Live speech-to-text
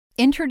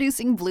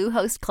Introducing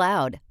Bluehost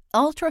Cloud,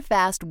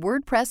 ultra-fast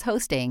WordPress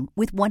hosting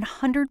with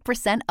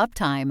 100%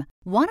 uptime.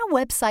 Want a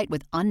website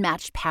with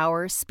unmatched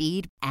power,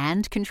 speed,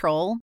 and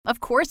control? Of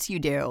course you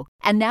do.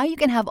 And now you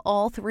can have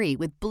all three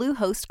with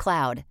Bluehost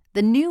Cloud,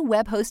 the new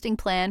web hosting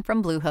plan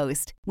from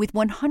Bluehost. With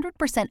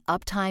 100%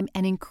 uptime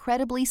and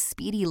incredibly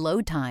speedy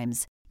load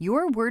times,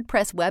 your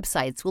WordPress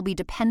websites will be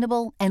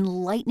dependable and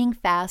lightning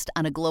fast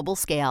on a global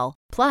scale.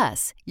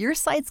 Plus, your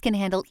sites can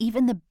handle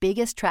even the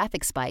biggest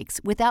traffic spikes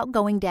without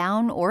going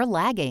down or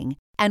lagging.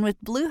 And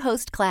with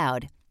Bluehost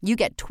Cloud, you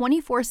get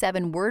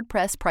 24/7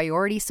 WordPress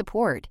priority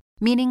support,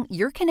 meaning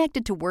you're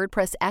connected to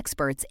WordPress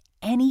experts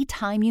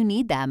anytime you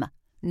need them.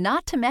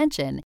 Not to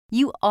mention,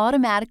 you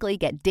automatically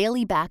get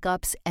daily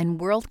backups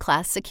and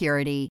world-class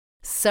security.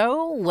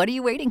 So, what are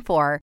you waiting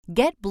for?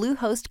 Get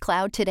Bluehost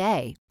Cloud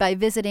today by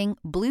visiting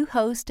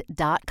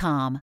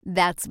Bluehost.com.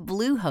 That's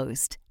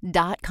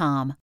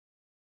Bluehost.com.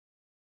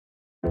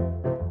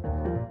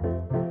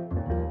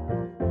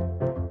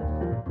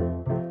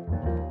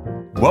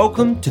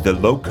 Welcome to the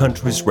Low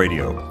Countries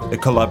Radio, a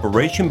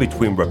collaboration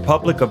between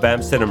Republic of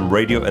Amsterdam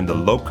Radio and the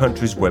Low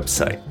Countries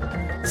website,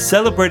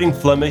 celebrating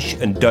Flemish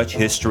and Dutch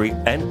history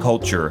and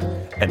culture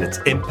and its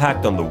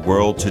impact on the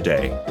world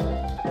today.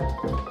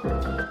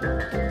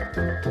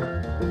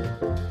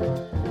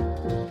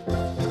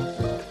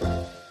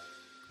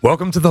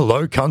 Welcome to the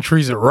Low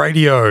Countries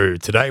Radio.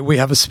 Today we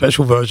have a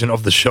special version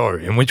of the show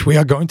in which we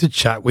are going to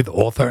chat with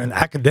author and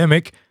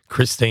academic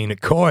Christine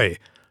Kooi.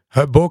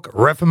 Her book,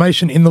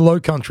 Reformation in the Low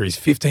Countries,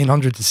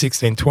 1500 to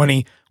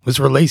 1620, was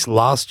released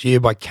last year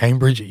by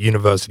Cambridge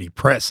University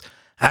Press.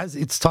 As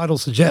its title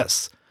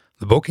suggests,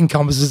 the book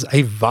encompasses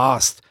a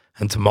vast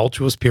and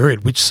tumultuous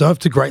period which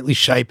served to greatly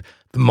shape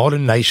the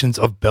modern nations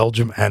of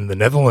Belgium and the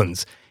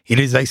Netherlands. It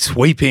is a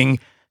sweeping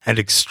and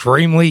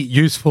extremely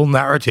useful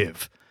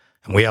narrative.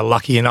 And we are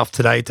lucky enough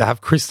today to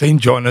have Christine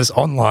join us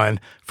online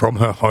from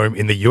her home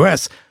in the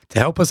US to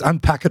help us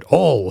unpack it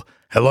all.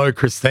 Hello,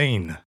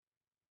 Christine.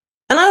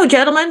 Hello,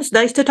 gentlemen. It's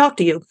nice to talk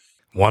to you.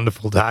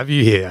 Wonderful to have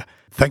you here.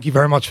 Thank you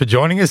very much for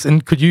joining us.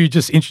 And could you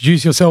just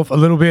introduce yourself a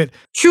little bit?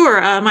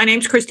 Sure. My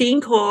name's Christine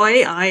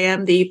Kooi. I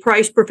am the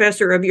Price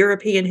Professor of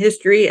European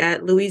History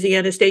at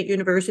Louisiana State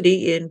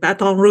University in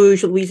Baton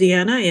Rouge,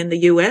 Louisiana, in the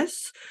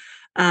U.S.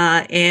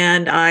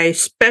 And I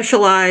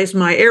specialize,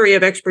 my area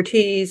of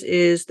expertise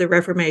is the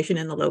Reformation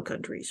in the Low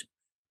Countries.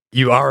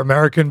 You are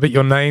American, but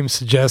your name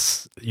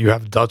suggests you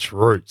have Dutch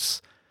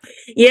roots.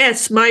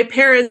 Yes, my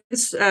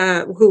parents,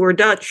 who were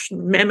Dutch,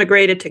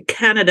 emigrated to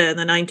Canada in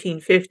the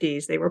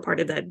 1950s. They were part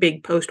of that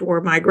big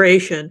post-war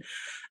migration.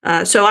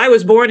 So I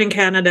was born in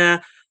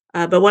Canada,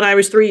 but when I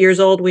was 3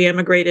 years old, we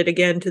emigrated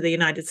again to the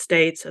United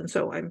States. And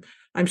so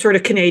I'm sort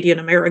of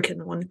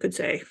Canadian-American, one could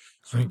say.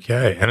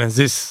 Okay. And has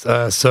this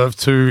served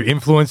to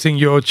influencing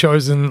your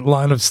chosen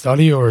line of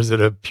study, or is it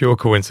a pure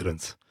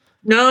coincidence?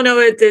 No,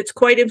 it's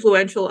quite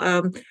influential.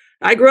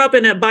 I grew up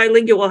in a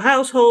bilingual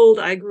household.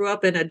 I grew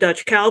up in a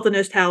Dutch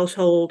Calvinist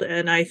household,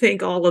 and I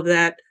think all of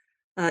that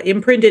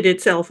imprinted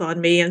itself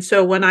on me. And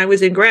so when I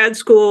was in grad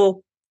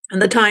school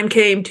and the time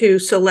came to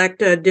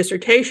select a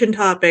dissertation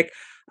topic,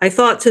 I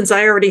thought since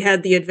I already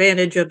had the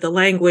advantage of the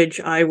language,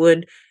 I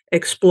would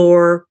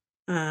explore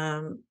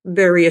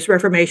various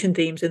Reformation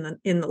themes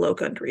in the Low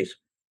Countries.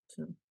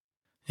 So.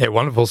 Yeah,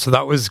 wonderful. So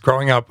that was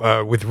growing up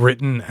with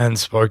written and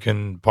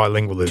spoken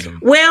bilingualism.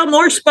 Well,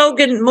 more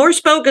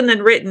spoken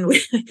than written.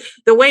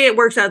 The way it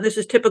works out, this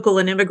is typical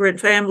in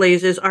immigrant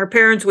families, is our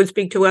parents would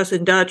speak to us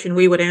in Dutch and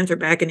we would answer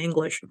back in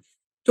English.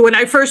 So when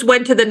I first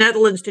went to the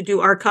Netherlands to do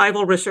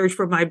archival research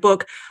for my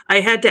book,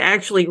 I had to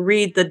actually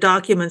read the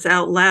documents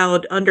out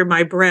loud under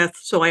my breath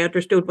so I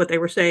understood what they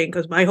were saying,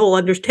 because my whole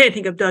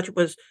understanding of Dutch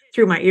was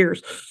through my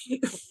ears.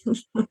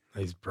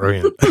 He's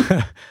brilliant.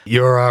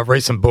 Your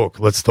recent book,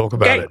 let's talk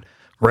about it.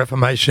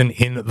 Reformation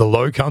in the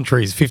Low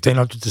Countries,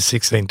 1500 to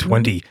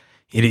 1620.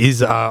 Mm-hmm. It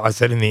is, I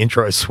said in the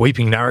intro, a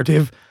sweeping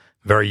narrative,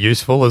 very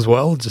useful as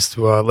well, just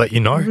to let you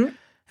know. Mm-hmm.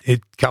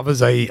 It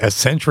covers a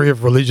century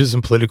of religious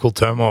and political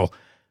turmoil.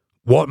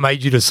 What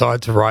made you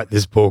decide to write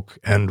this book,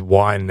 and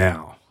why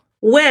now?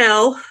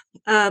 Well,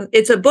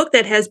 it's a book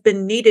that has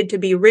been needed to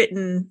be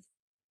written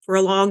for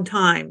a long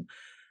time.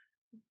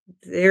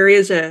 There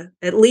is at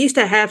least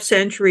a half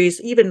century's,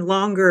 even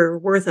longer,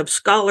 worth of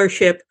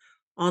scholarship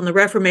on the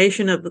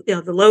Reformation of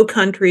the Low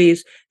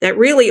Countries that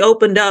really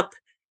opened up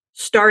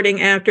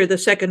starting after the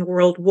Second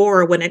World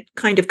War, when it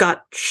kind of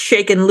got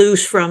shaken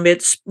loose from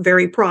its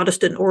very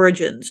Protestant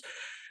origins.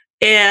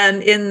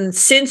 And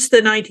since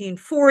the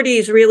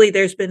 1940s, really,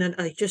 there's been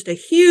just a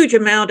huge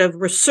amount of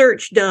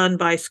research done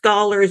by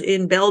scholars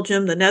in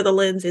Belgium, the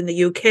Netherlands, in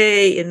the UK,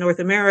 in North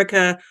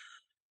America,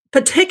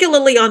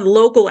 particularly on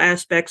local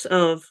aspects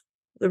of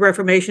the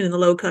Reformation in the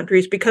Low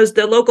Countries, because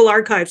the local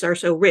archives are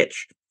so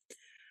rich.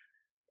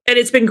 And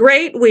it's been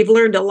great. We've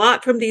learned a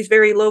lot from these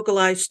very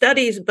localized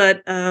studies,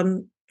 but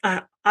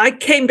I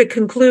came to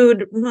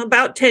conclude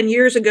about 10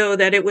 years ago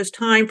that it was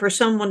time for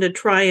someone to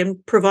try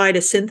and provide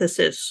a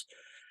synthesis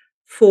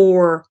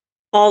for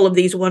all of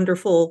these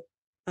wonderful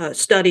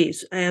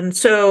studies. And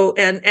so,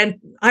 and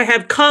I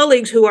have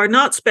colleagues who are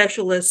not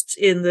specialists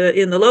in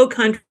the Low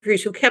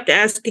Countries who kept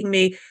asking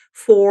me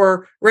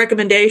for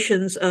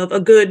recommendations of a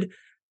good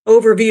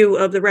overview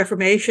of the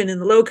Reformation in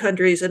the Low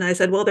Countries. And I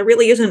said, well, there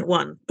really isn't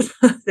one.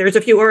 There's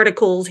a few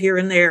articles here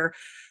and there.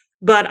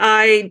 But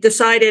I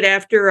decided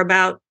after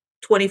about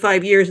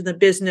 25 years in the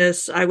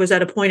business, I was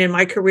at a point in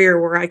my career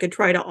where I could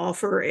try to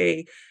offer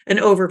an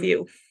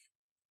overview.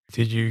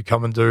 Did you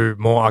come and do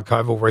more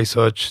archival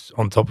research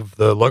on top of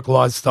the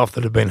localized stuff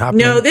that had been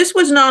happening? No, this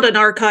was not an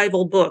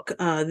archival book.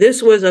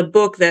 This was a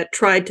book that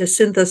tried to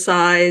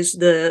synthesize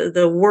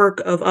the work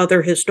of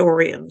other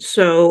historians.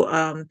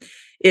 So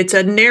it's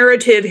a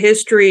narrative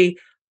history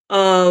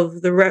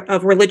of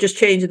of religious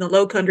change in the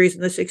Low Countries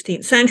in the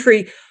 16th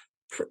century,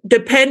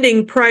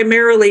 depending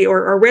primarily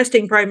or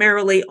resting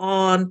primarily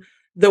on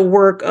the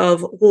work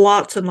of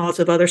lots and lots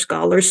of other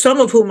scholars, some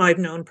of whom I've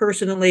known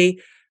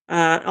personally.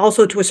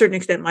 Also, to a certain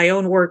extent, my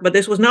own work, but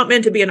this was not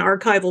meant to be an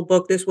archival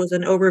book. This was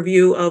an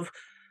overview of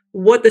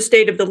what the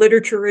state of the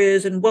literature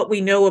is and what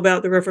we know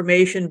about the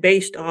Reformation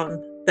based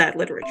on that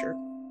literature.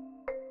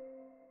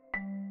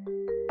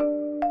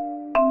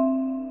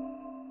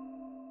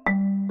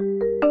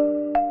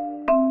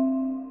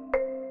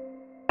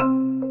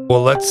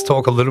 Well, let's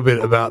talk a little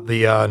bit about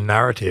the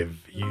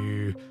narrative.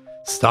 You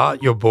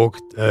start your book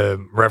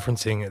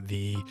referencing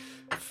the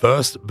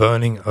first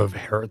burning of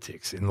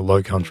heretics in the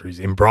Low Countries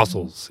in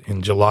Brussels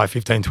in July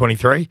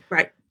 1523.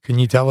 Right. Can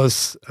you tell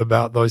us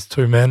about those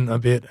two men a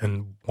bit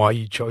and why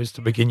you chose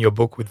to begin your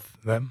book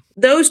with them?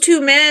 Those two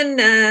men,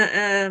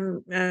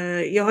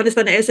 Johannes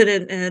van Essen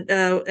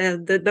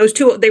and those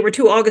two, they were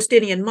two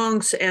Augustinian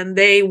monks, and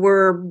they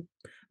were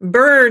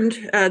burned.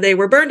 They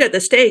were burned at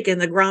the stake in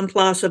the Grand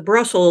Place of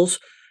Brussels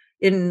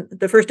in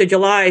the 1st of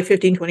July,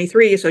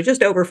 1523, so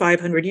just over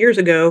 500 years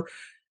ago,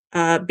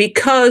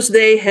 because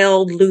they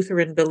held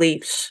Lutheran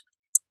beliefs.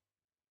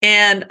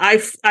 And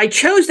I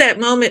chose that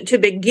moment to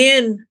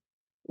begin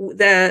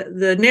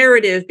the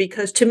narrative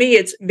because to me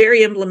it's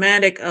very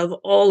emblematic of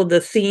all of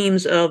the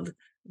themes of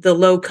the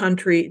Low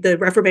Country, the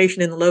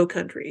Reformation in the Low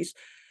Countries.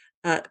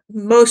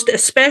 Most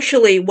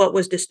especially what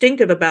was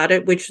distinctive about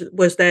it, which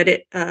was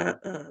that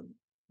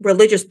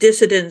religious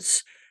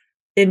dissidents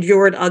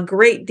endured a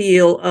great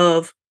deal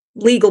of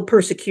legal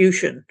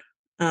persecution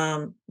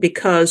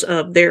because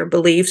of their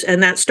beliefs.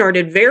 And that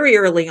started very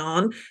early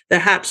on. The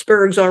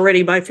Habsburgs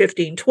already by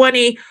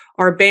 1520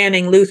 are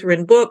banning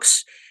Lutheran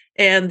books.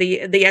 And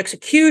the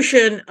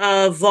execution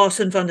of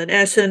Voss and van den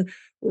Essen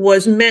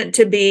was meant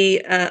to be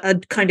a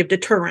kind of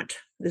deterrent.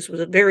 This was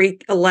a very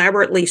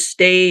elaborately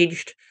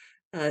staged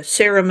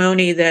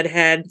ceremony that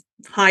had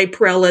high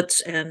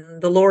prelates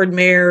and the Lord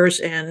mayors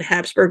and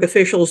Habsburg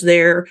officials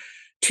there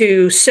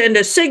to send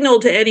a signal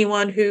to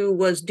anyone who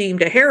was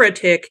deemed a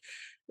heretic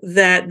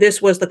that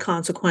this was the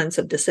consequence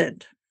of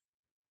dissent.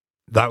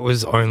 That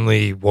was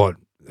only,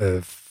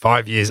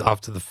 5 years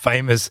after the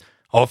famous,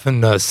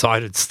 often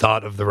cited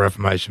start of the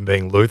Reformation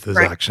being Luther's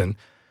action.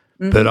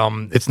 Mm-hmm.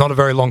 But it's not a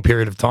very long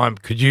period of time.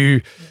 Could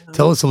you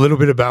tell us a little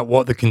bit about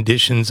what the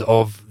conditions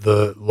of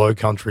the Low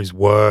Countries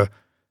were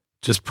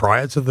just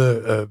prior to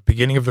the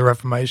beginning of the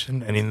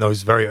Reformation and in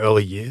those very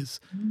early years?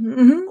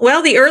 Mm-hmm.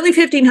 Well, the early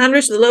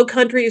 1500s, the Low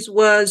Countries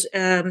was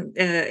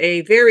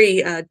a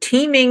very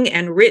teeming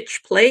and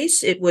rich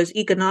place. It was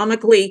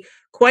economically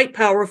quite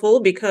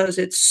powerful because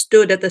it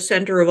stood at the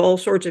center of all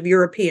sorts of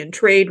European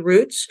trade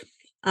routes.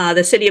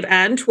 The city of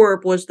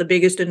Antwerp was the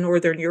biggest in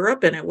Northern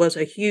Europe, and it was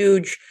a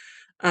huge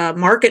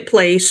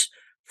marketplace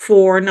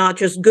for not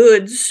just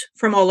goods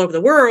from all over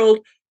the world,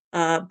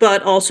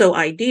 but also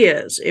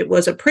ideas. It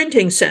was a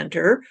printing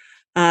center,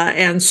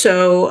 and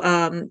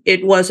so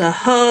it was a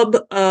hub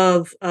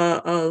of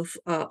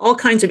all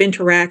kinds of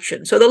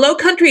interaction. So the Low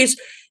Countries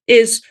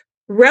is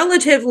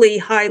relatively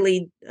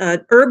highly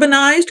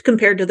urbanized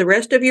compared to the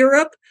rest of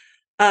Europe,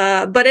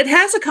 but it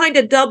has a kind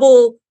of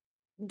double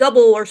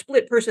or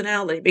split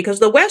personality because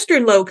the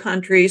Western Low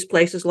Countries,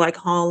 places like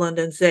Holland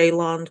and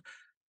Zeeland,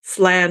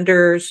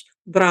 Flanders,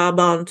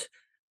 Brabant,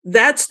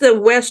 that's the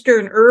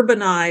Western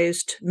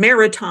urbanized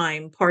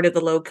maritime part of the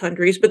Low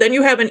Countries. But then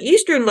you have an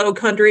Eastern Low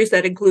Countries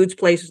that includes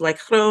places like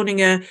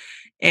Groningen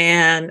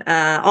and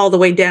all the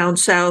way down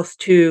south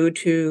to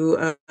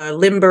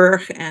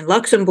Limburg and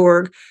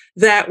Luxembourg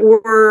that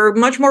were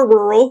much more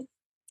rural,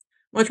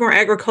 much more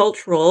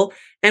agricultural,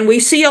 and we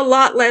see a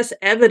lot less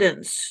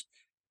evidence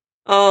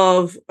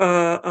of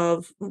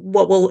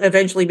what will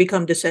eventually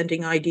become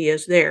dissenting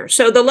ideas there.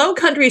 So the Low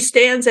Countries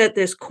stands at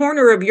this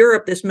corner of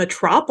Europe, this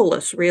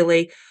metropolis,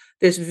 really,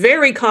 this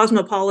very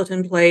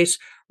cosmopolitan place,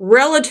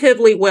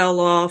 relatively well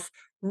off,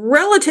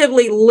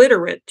 relatively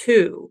literate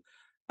too.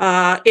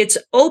 It's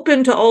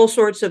open to all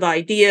sorts of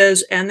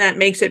ideas, and that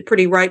makes it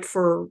pretty ripe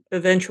for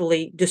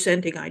eventually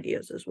dissenting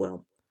ideas as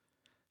well.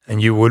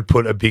 And you would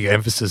put a big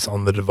emphasis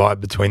on the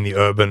divide between the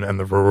urban and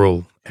the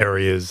rural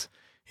areas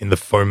in the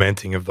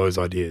fomenting of those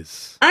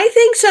ideas. I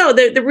think so.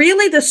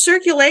 The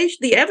circulation,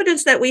 the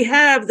evidence that we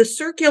have, the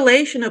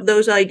circulation of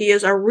those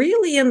ideas are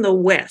really in the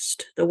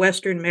West, the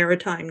Western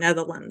maritime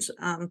Netherlands.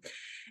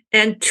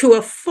 and to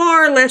a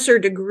far lesser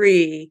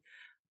degree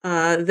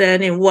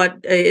than in what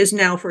is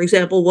now, for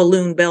example,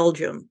 Walloon,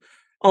 Belgium.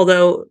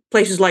 Although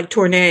places like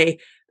Tournai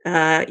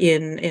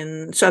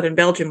in southern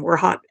Belgium were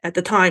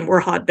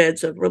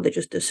hotbeds of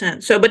religious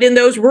dissent. So, but in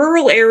those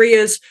rural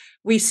areas,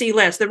 we see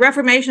less. The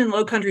Reformation in the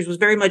Low Countries was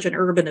very much an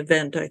urban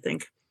event, I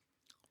think.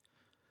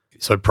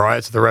 So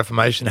prior to the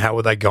Reformation, how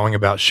were they going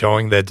about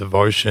showing their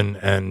devotion?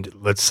 And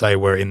let's say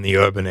we're in the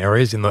urban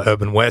areas, in the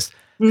urban West,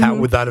 how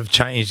would that have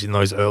changed in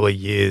those early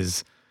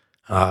years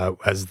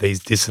as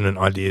these dissonant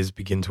ideas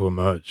begin to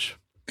emerge?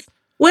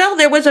 Well,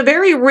 there was a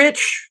very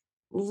rich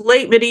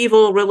late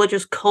medieval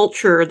religious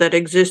culture that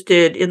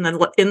existed in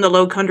the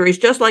Low Countries,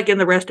 just like in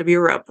the rest of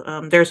Europe.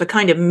 There's a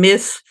kind of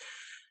myth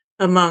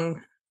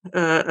among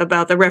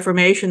about the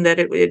Reformation that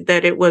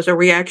it was a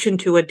reaction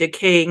to a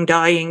decaying,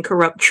 dying,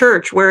 corrupt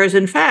church, whereas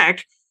in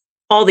fact,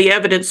 all the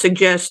evidence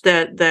suggests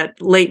that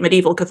late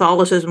medieval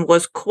Catholicism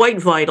was quite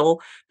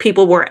vital.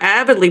 People were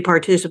avidly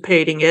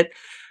participating in it.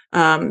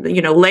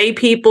 Lay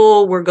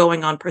people were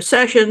going on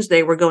processions.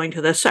 They were going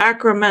to the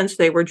sacraments.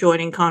 They were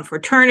joining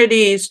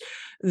confraternities.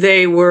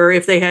 They were,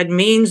 if they had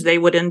means, they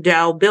would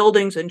endow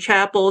buildings and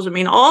chapels. I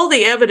mean, all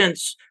the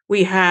evidence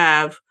we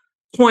have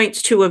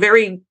points to a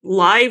very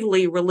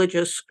lively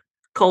religious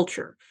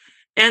culture.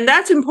 And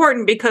that's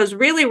important because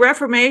really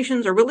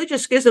reformations or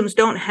religious schisms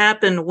don't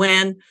happen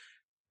when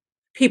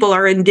people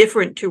are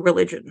indifferent to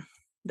religion.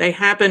 They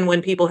happen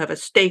when people have a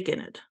stake in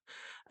it.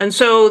 And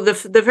so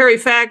the very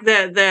fact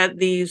that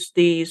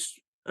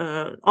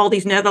all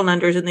these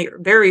Netherlanders in the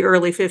very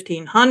early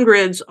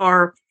 1500s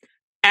are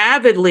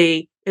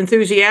avidly,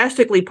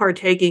 enthusiastically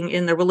partaking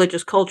in the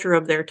religious culture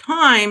of their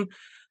time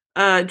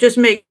just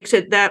makes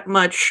it that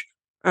much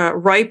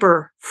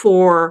riper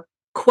for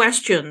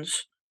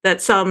questions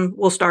that some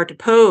will start to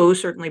pose,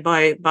 certainly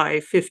by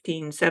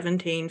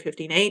 1517,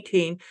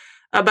 1518,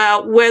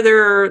 about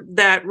whether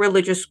that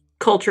religious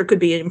culture could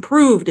be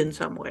improved in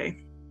some way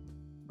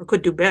or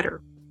could do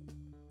better.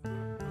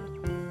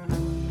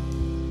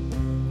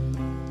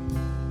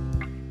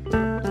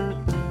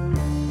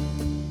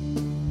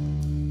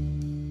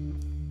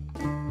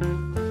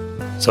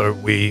 So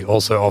we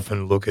also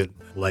often look at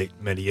late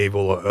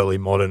medieval or early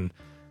modern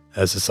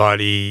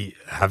society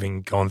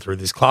having gone through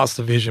this class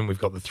division. We've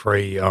got the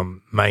three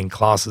main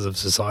classes of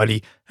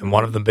society, and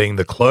one of them being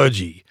the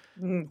clergy.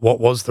 What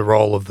was the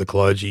role of the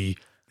clergy?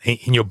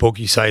 In your book,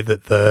 you say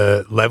that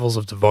the levels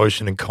of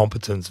devotion and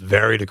competence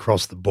varied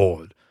across the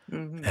board,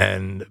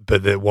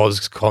 but there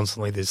was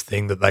constantly this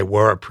thing that they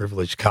were a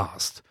privileged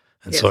caste,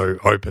 and so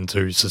open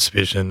to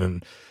suspicion.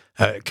 And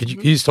could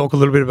you just talk a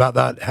little bit about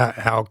that?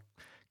 How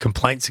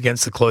complaints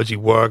against the clergy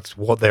worked,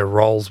 what their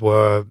roles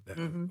were,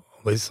 all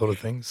these sort of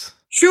things?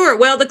 Sure.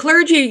 Well, the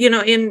clergy,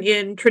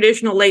 in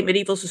traditional late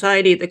medieval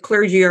society, the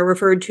clergy are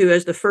referred to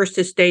as the first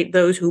estate,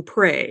 those who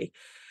pray.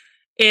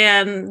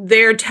 And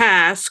their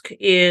task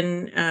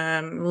in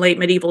late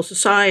medieval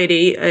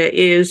society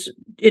is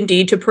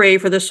indeed to pray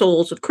for the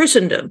souls of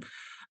Christendom.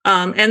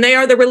 And they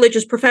are the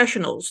religious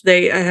professionals.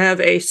 They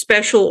have a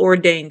special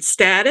ordained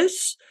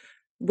status,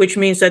 which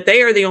means that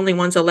they are the only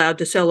ones allowed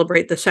to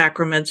celebrate the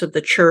sacraments of the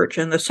church.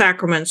 And the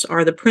sacraments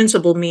are the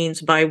principal means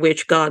by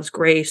which God's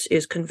grace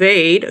is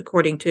conveyed,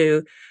 according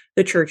to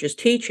the church's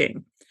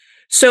teaching.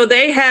 So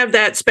they have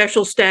that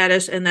special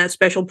status and that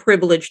special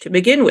privilege to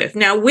begin with.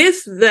 Now,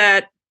 with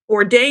that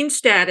ordained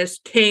status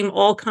came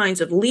all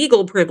kinds of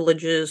legal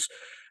privileges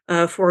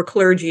for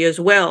clergy as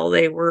well.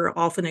 They were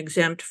often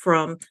exempt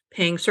from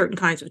paying certain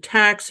kinds of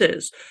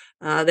taxes.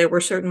 There were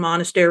certain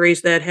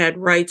monasteries that had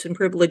rights and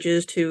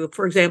privileges to,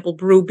 for example,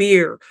 brew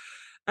beer.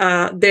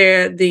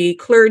 The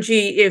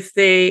clergy, if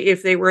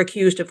they were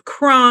accused of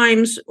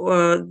crimes,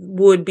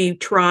 would be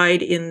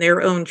tried in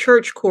their own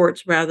church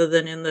courts rather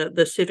than in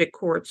the civic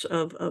courts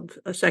of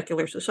a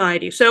secular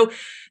society. So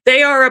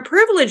they are a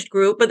privileged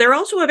group, but they're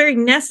also a very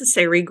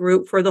necessary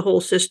group for the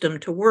whole system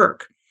to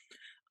work.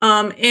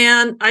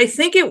 And I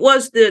think it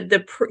was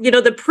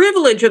the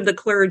privilege of the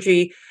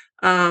clergy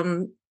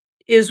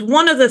is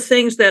one of the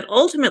things that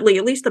ultimately,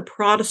 at least the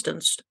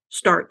Protestants,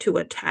 start to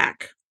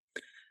attack.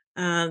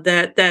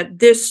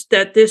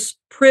 That this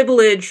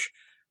privilege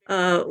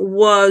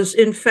was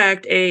in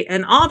fact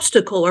an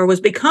obstacle, or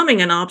was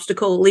becoming an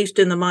obstacle, at least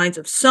in the minds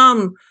of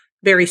some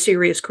very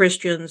serious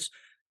Christians,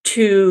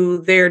 to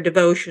their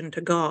devotion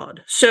to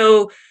God.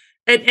 So,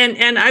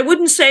 and I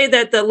wouldn't say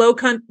that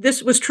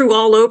this was true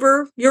all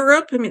over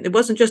Europe. I mean, it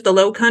wasn't just the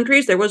Low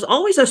Countries. There was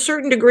always a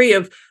certain degree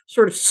of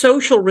sort of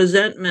social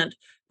resentment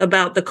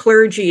about the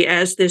clergy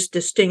as this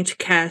distinct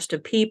caste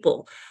of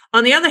people.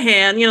 On the other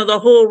hand, the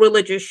whole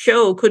religious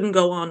show couldn't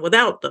go on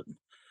without them.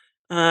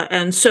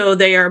 And so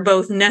they are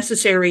both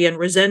necessary and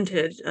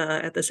resented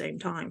at the same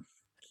time.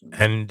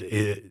 And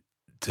I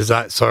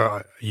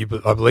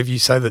believe you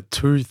say that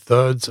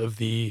 2/3 of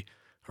the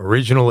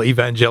original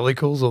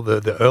evangelicals or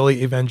the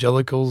early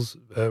evangelicals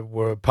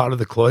were part of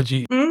the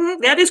clergy?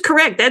 That is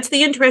correct. That's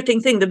the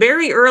interesting thing. The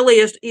very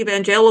earliest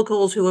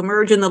evangelicals who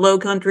emerge in the Low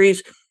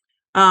Countries,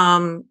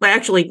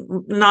 actually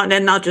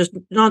not just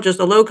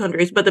the Low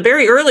Countries, but the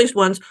very earliest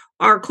ones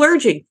are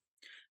clergy.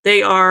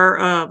 They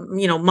are,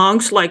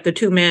 monks like the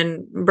two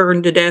men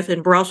burned to death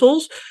in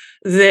Brussels.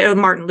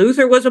 Martin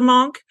Luther was a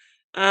monk.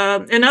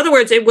 In other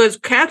words, it was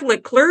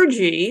Catholic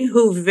clergy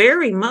who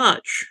very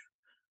much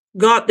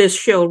got this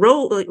show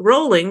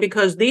rolling,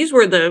 because these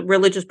were the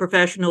religious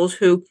professionals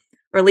who,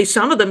 or at least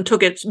some of them,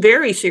 took it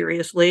very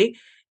seriously.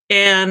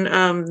 And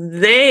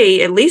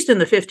they, at least in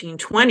the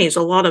 1520s,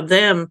 a lot of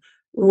them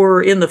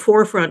were in the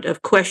forefront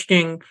of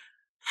questioning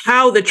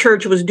how the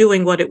church was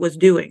doing what it was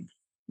doing.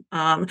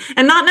 And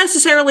not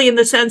necessarily in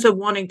the sense of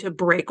wanting to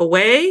break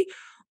away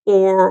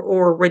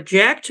or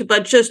reject,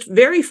 but just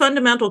very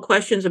fundamental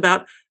questions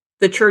about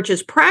the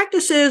church's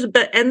practices.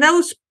 And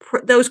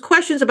those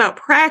questions about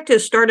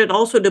practice started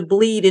also to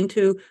bleed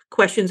into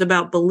questions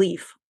about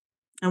belief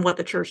and what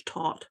the church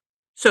taught.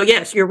 So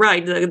yes, you're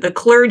right. The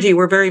clergy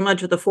were very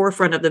much at the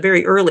forefront of the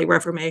very early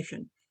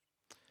Reformation.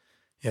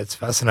 Yeah, it's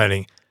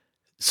fascinating.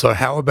 So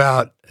how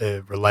about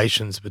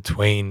relations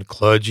between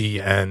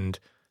clergy and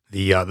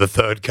the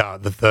third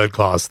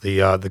class,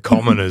 the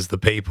commoners, the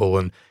people,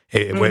 and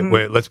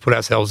let's put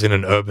ourselves in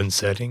an urban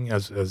setting,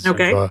 as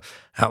Okay. you've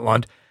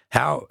outlined.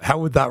 How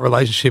would that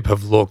relationship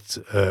have looked?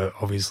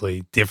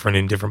 Obviously, different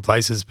in different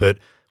places, but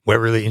we're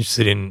really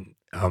interested in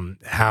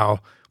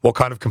what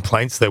kind of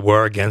complaints there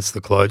were against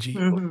the clergy,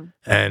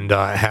 and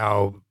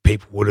how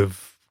people would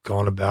have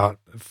gone about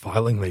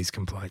filing these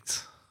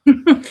complaints.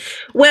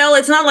 Well,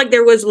 it's not like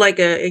there was like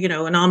an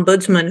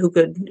ombudsman who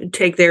could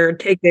take their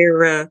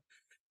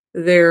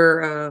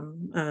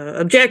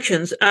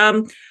objections.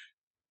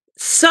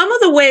 Some of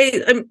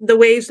the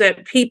ways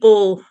that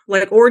people,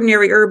 like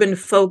ordinary urban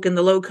folk in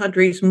the Low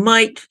Countries,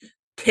 might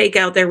take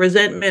out their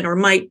resentment or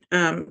might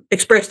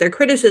express their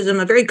criticism,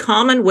 a very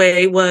common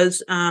way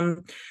was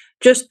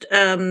just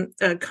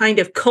a kind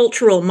of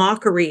cultural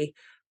mockery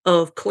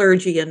of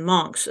clergy and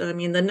monks. I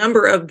mean, the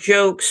number of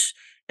jokes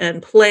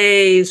and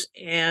plays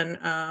and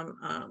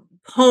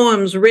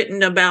poems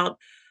written about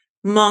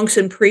monks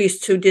and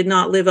priests who did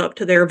not live up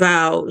to their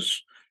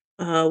vows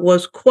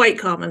was quite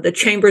common. The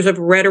chambers of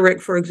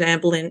rhetoric, for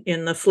example,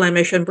 in the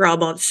Flemish and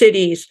Brabant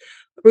cities,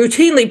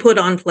 routinely put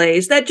on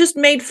plays that just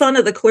made fun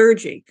of the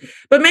clergy.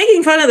 But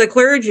making fun of the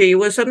clergy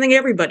was something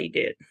everybody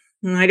did.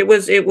 Right?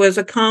 It was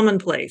a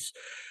commonplace.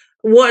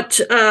 What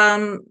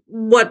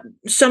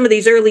some of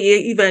these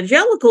early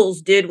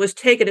evangelicals did was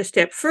take it a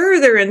step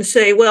further and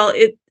say, well,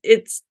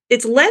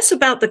 it's less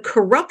about the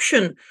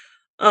corruption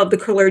of the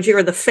clergy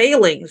or the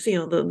failings,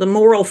 the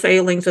moral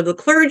failings of the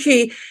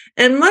clergy,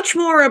 and much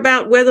more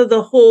about whether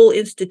the whole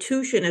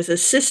institution as a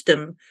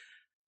system,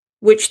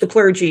 which the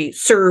clergy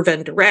serve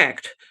and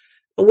direct,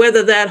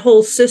 whether that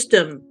whole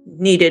system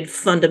needed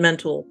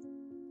fundamental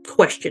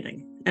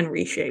questioning and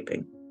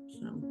reshaping.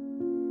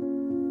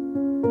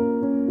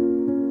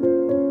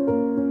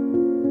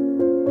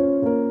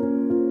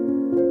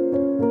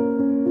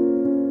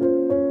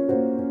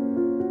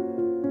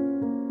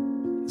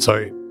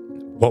 So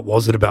what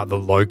was it about the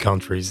Low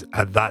Countries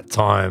at that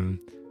time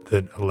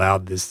that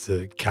allowed this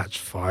to catch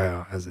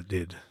fire as it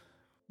did?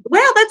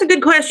 Well, that's a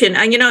good question.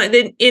 And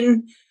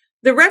in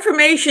the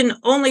Reformation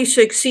only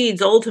succeeds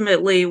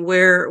ultimately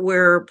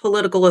where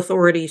political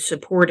authorities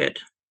support it.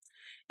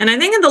 And I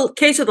think in the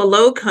case of the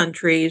Low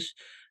Countries,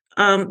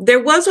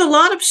 there was a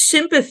lot of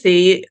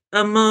sympathy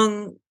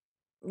among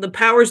the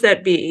powers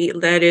that be,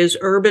 that is,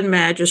 urban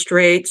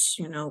magistrates,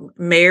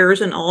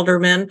 mayors and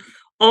aldermen,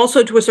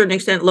 also to a certain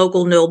extent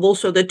local nobles,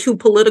 so the two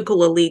political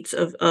elites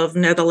of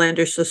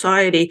Netherlandish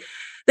society.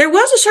 There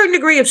was a certain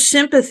degree of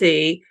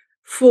sympathy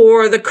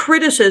for the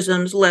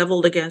criticisms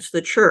leveled against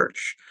the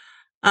church.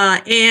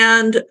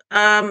 And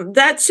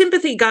that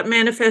sympathy got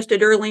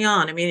manifested early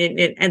on. I mean,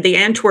 and the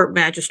Antwerp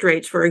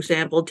magistrates, for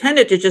example,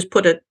 tended to just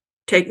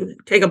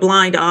take a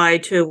blind eye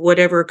to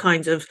whatever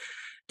kinds of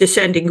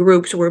dissenting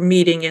groups were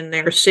meeting in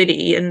their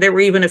city. And there were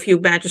even a few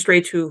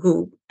magistrates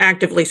who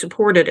actively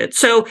supported it.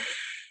 So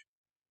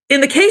in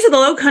the case of the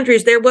Low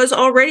Countries, there was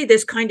already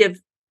this kind of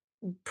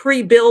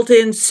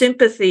pre-built-in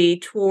sympathy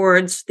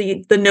towards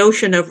the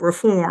notion of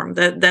reform,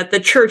 that the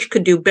church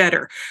could do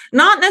better.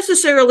 Not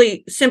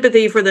necessarily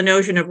sympathy for the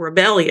notion of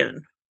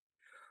rebellion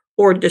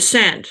or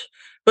dissent,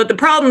 but the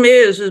problem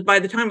is by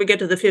the time we get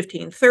to the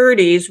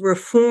 1530s,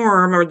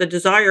 reform, or the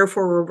desire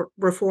for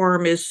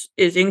reform, is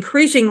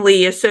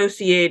increasingly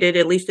associated,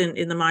 at least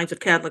in the minds of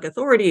Catholic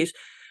authorities,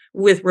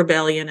 with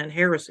rebellion and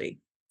heresy.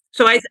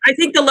 So I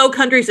think the Low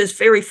Countries is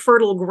very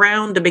fertile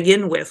ground to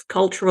begin with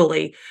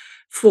culturally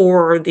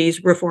for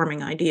these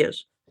reforming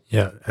ideas.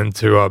 Yeah, and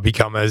to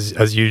become,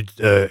 as you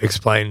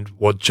explained,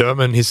 what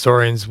German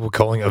historians were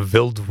calling a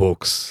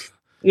Wildwuchs.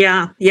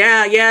 Yeah.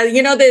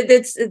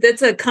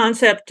 That's a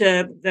concept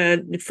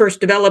first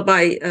developed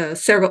by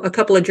a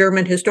couple of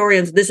German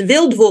historians. This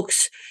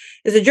Wildwuchs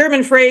is a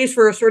German phrase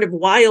for a sort of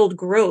wild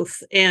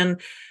growth, and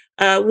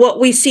what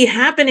we see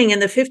happening in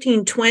the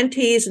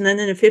 1520s and then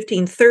in the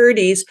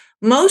 1530s,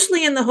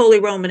 mostly in the Holy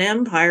Roman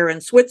Empire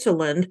and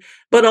Switzerland,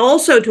 but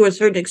also to a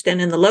certain extent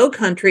in the Low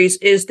Countries,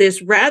 is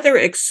this rather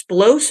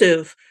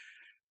explosive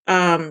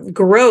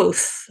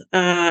growth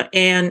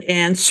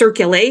and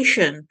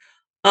circulation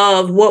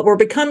of what were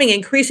becoming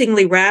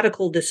increasingly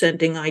radical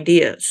dissenting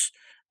ideas.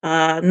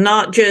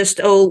 Not just,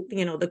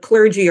 the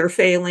clergy are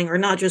failing, or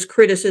not just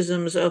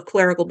criticisms of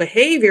clerical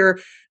behavior,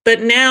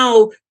 but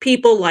now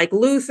people like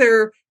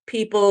Luther,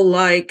 people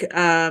like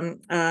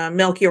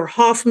Melchior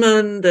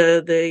Hoffman,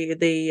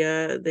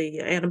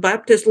 the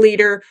Anabaptist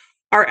leader,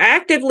 are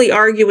actively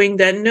arguing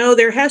that no,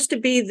 there has to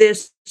be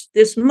this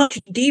much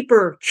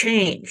deeper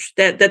change,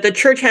 that the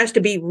church has to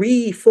be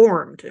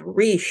reformed,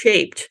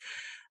 reshaped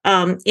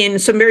in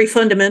some very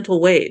fundamental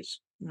ways.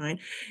 Right.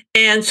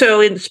 And so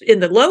in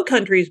the Low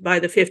Countries by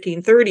the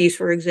 1530s,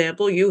 for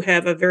example, you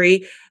have a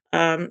very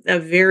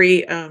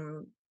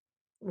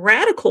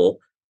radical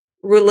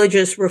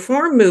religious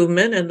reform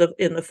movement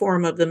in the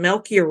form of the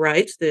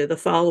Melchiorites, the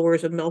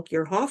followers of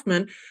Melchior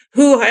Hoffman,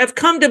 who have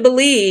come to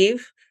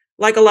believe,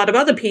 like a lot of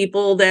other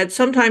people, that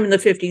sometime in the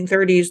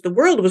 1530s the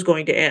world was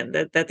going to end,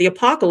 that the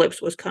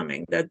apocalypse was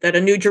coming, that a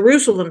new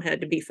Jerusalem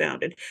had to be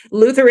founded.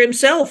 Luther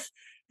himself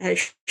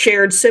has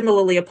shared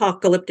similarly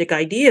apocalyptic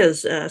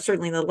ideas,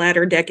 certainly in the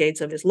latter decades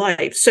of his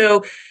life.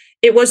 So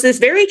it was this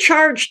very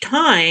charged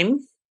time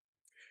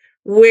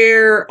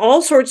where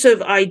all sorts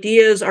of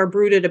ideas are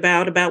brooded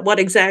about what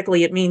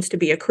exactly it means to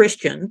be a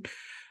Christian.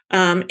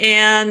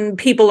 And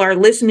people are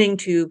listening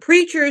to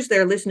preachers,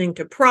 they're listening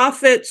to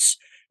prophets,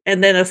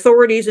 and then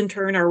authorities in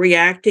turn are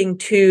reacting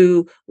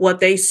to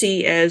what they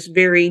see as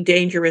very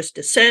dangerous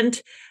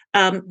dissent.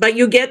 But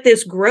you get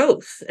this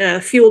growth,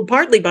 fueled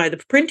partly by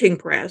the printing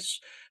press,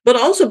 but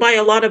also by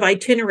a lot of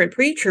itinerant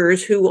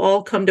preachers who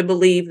all come to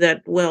believe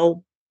that,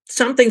 well,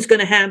 something's going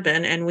to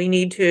happen, and we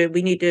need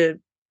to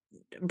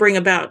bring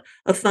about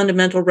a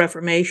fundamental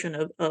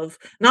reformation of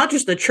not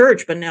just the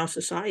church, but now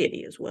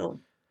society as well.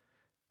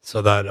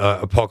 So that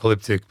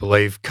apocalyptic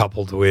belief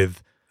coupled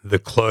with the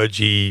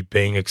clergy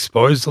being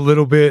exposed a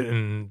little bit,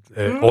 and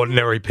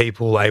ordinary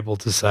people able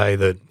to say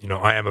that,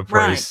 I am a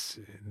priest.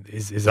 Right.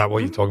 Is that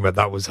what you're talking about?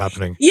 That was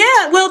happening? Yeah,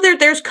 well,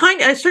 there's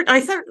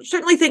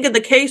certainly think in the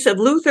case of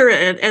Luther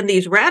and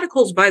these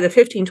radicals by the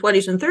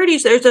 1520s and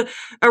 30s, there's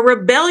a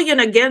rebellion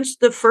against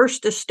the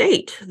first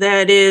estate.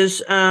 That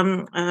is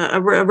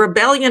a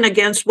rebellion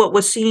against what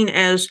was seen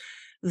as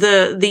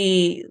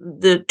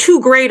the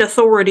too great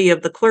authority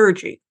of the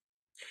clergy.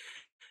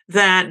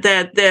 That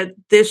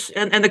this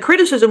and the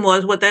criticism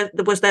was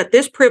that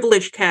this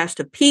privileged caste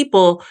of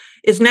people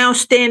is now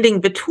standing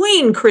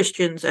between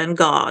Christians and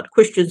God,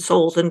 Christian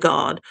souls and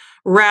God,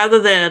 rather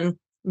than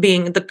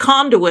being the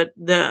conduit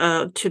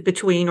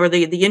between, or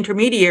the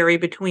intermediary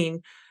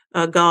between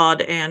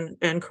God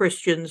and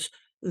Christians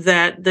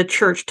that the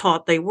church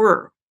taught they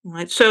were.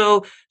 Right.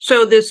 So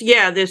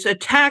this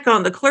attack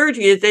on the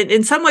clergy is,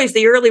 in some ways,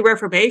 the early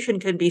Reformation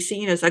can be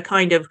seen as a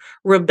kind of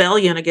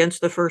rebellion against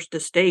the first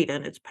estate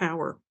and its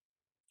power.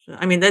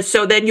 I mean,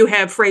 so then you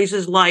have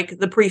phrases like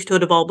the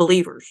priesthood of all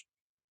believers,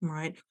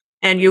 right?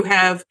 And you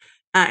have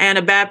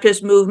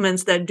Anabaptist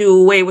movements that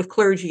do away with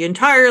clergy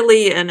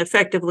entirely and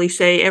effectively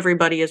say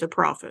everybody is a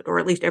prophet, or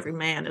at least every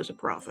man is a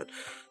prophet.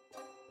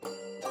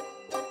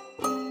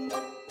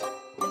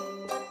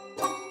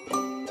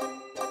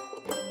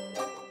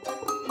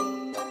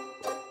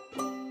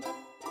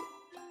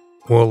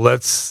 Well,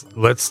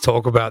 let's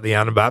talk about the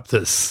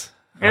Anabaptists.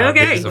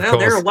 Okay, well,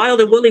 they're a wild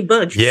and woolly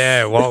bunch.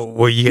 Yeah,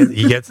 well,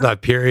 you get to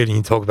that period and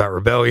you talk about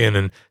rebellion,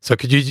 and so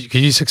could you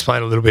just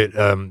explain a little bit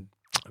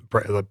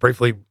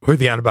briefly who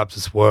the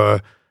Anabaptists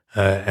were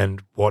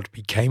and what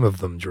became of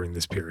them during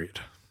this period?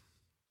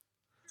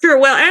 Sure.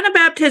 Well,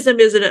 Anabaptism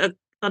is an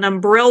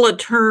umbrella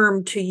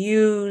term to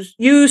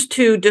use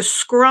to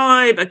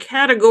describe a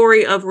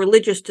category of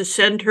religious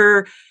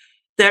dissenter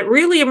that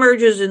really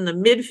emerges in the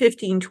mid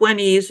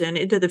 1520s and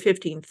into the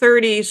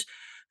 1530s,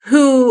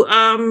 who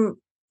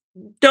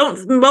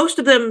most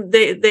of them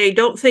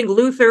don't think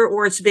Luther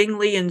or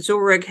Zwingli and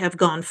Zurich have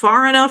gone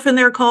far enough in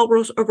their call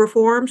of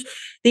reforms.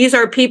 These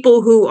are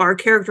people who are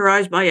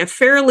characterized by a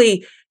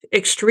fairly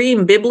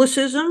extreme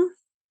biblicism.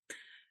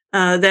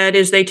 That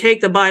is, they take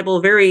the Bible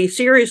very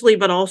seriously,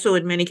 but also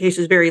in many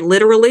cases very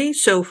literally.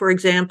 So, for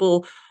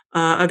example,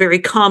 a very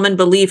common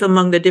belief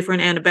among the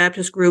different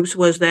Anabaptist groups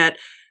was that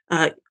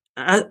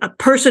a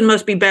person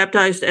must be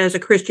baptized as a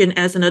Christian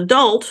as an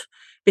adult,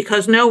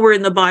 because nowhere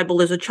in the Bible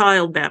is a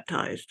child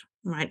baptized.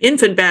 Right?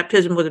 Infant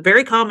baptism was a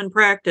very common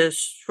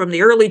practice from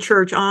the early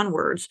church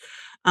onwards.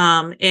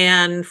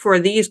 And for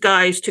these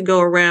guys to go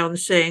around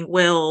saying,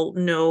 well,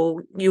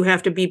 no, you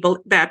have to be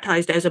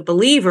baptized as a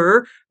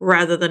believer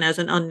rather than as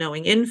an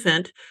unknowing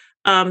infant,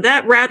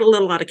 that rattled a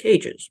lot of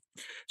cages.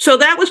 So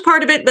that was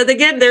part of it. But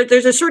again,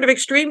 there's a sort of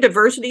extreme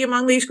diversity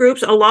among these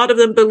groups. A lot of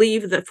them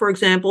believe that, for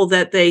example,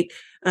 that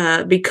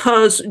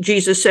because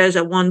Jesus says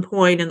at one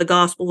point in the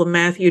Gospel of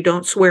Matthew,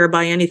 don't swear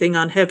by anything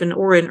on heaven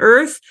or in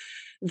earth,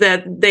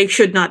 that they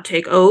should not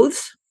take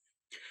oaths,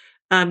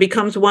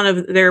 becomes one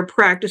of their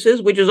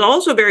practices, which is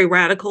also very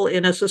radical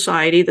in a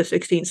society, the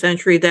 16th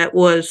century, that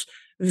was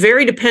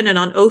very dependent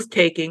on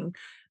oath-taking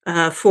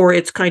for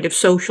its kind of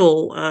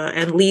social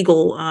and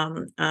legal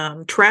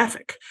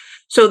traffic.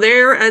 So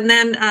there, and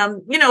then,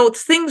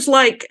 things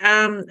like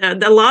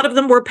a lot of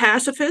them were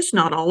pacifists,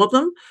 not all of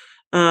them.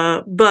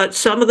 but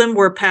some of them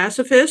were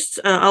pacifists.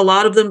 A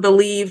lot of them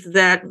believed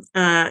that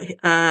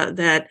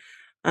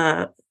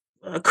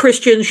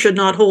Christians should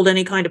not hold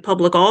any kind of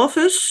public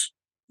office.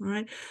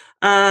 Right.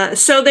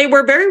 So they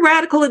were very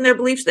radical in their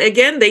beliefs.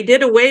 Again, they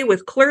did away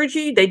with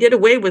clergy. They did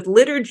away with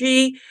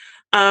liturgy.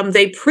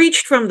 They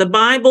preached from the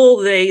Bible.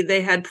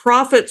 They had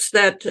prophets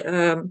that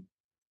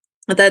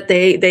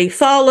they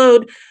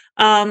followed,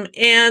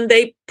 and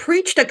they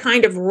preached a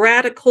kind of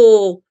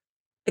radical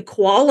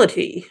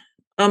equality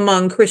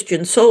among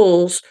Christian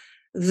souls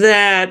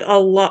that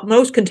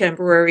most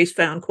contemporaries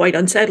found quite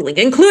unsettling,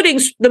 including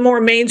the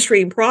more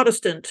mainstream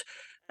Protestant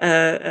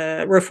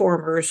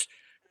reformers,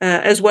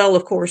 as well,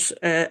 of course,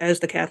 as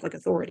the Catholic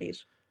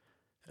authorities.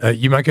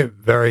 You make it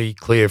very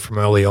clear from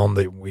early on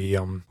that we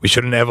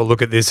shouldn't ever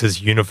look at this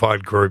as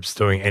unified groups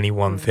doing any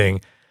one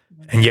thing,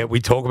 and yet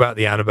we talk about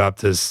the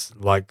Anabaptists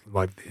like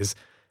this.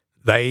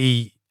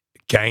 They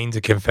gained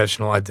a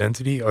confessional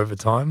identity over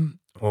time,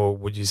 or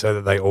would you say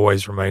that they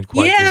always remained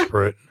quite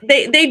disparate?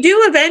 They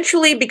do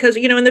eventually, because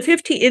in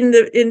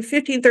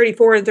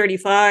 1534 and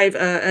 35,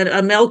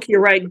 a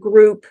Melchiorite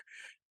group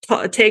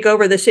take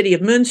over the city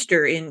of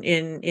Münster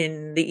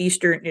in the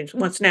eastern,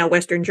 what's now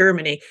Western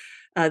Germany,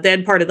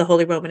 then part of the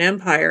Holy Roman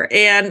Empire,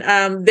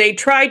 and they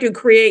tried to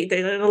create.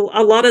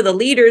 A lot of the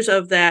leaders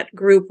of that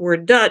group were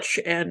Dutch,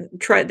 and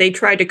they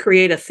tried to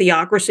create a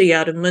theocracy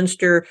out of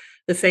Münster,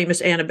 the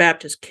famous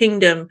Anabaptist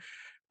kingdom.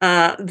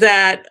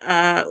 That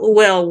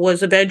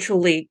was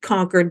eventually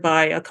conquered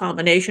by a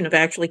combination of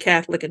actually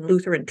Catholic and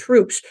Lutheran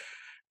troops.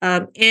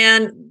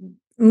 And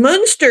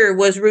Münster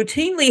was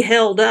routinely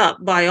held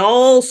up by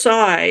all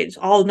sides,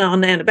 all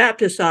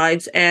non-Anabaptist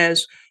sides,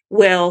 as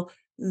well.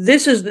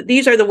 These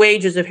are the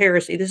wages of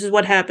heresy. This is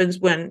what happens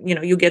when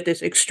you get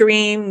this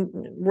extreme,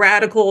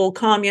 radical,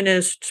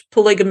 communist,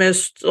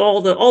 polygamist,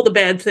 all the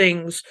bad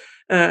things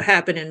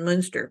happen in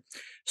Münster.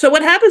 So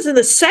what happens in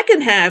the second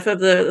half of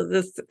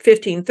the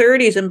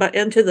 1530s and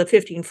into the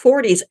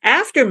 1540s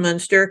after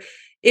Münster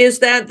is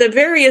that the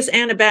various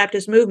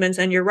Anabaptist movements,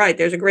 and you're right,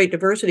 there's a great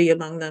diversity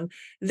among them,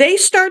 they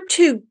start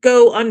to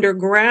go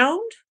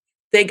underground.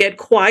 They get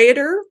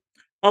quieter.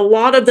 A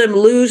lot of them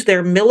lose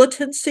their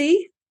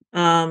militancy.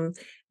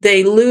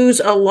 They lose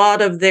a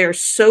lot of their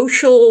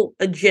social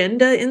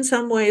agenda in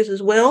some ways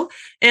as well.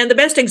 And the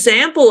best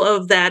example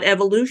of that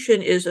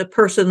evolution is a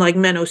person like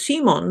Menno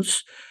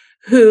Simons,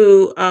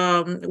 who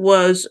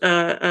was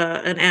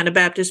an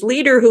Anabaptist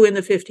leader who in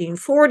the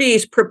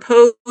 1540s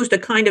proposed a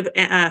kind of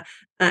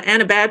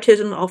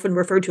Anabaptism, often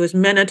referred to as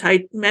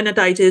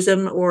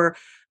Mennonitism, or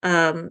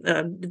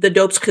the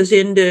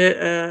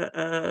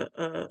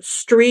Doopsgezinde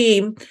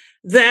stream,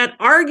 that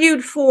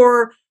argued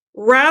for,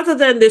 rather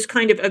than this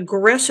kind of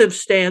aggressive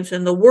stance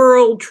in the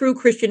world, true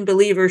Christian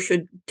believers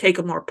should take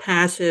a more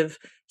passive,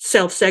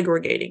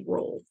 self-segregating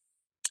role.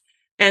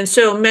 And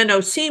so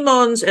Menno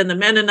Simons and the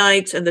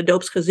Mennonites and the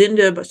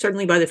Doopsgezinde, but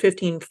certainly by the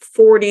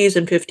 1540s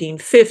and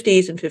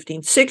 1550s and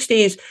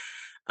 1560s,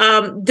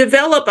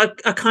 develop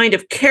a kind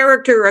of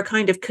character, a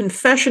kind of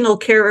confessional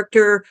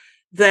character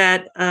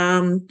that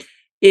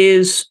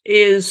is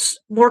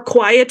more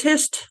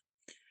quietist,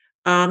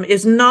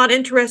 is not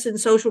interested in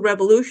social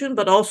revolution,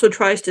 but also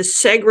tries to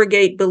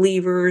segregate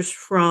believers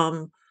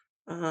from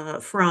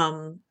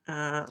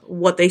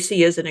what they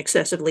see as an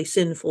excessively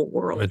sinful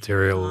world.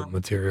 Material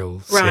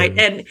right.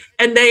 sin.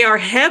 And they are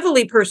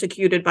heavily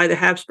persecuted by the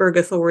Habsburg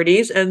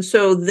authorities, and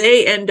so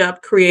they end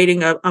up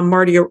creating a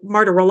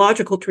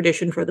martyrological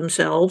tradition for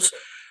themselves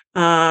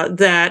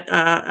that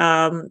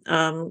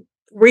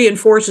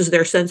reinforces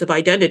their sense of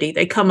identity.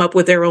 They come up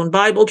with their own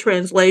Bible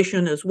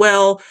translation as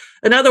well.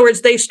 In other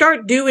words, they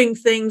start doing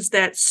things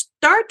that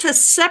start to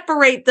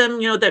separate them,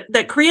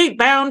 that create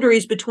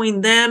boundaries between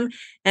them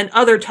and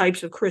other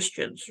types of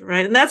Christians,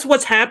 right? And that's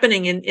what's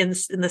happening in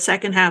the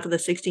second half of the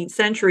 16th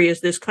century, is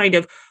this kind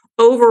of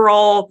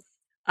overall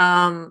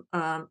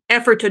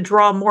effort to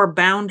draw more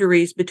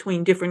boundaries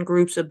between different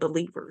groups of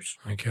believers.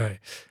 Okay.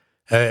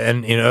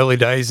 And in early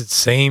days, it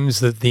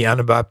seems that the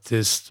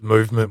Anabaptist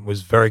movement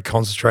was very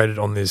concentrated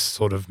on this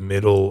sort of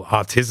middle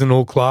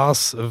artisanal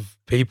class of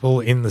people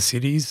in the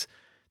cities.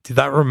 Did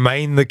that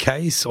remain the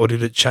case, or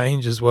did it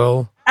change as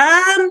well?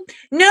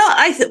 No,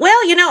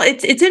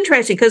 it's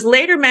interesting, because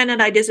later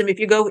Mennonitism, if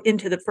you go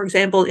into for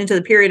example, into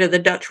the period of the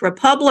Dutch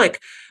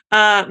Republic,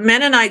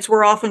 Mennonites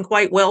were often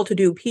quite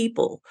well-to-do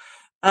people.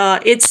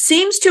 It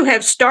seems to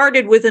have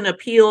started with an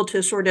appeal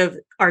to sort of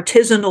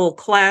artisanal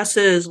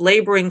classes,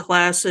 laboring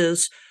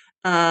classes,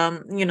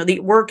 the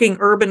working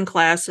urban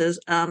classes.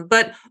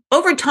 But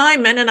over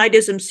time,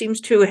 Mennonitism seems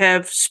to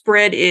have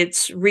spread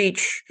its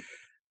reach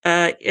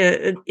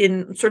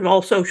in sort of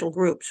all social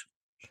groups.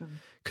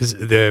 Because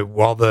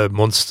while the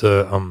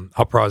Munster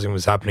uprising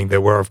was happening, there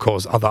were, of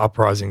course, other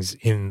uprisings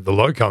in the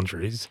Low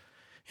Countries,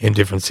 in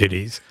different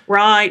cities.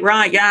 Right,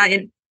 yeah.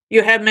 And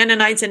you have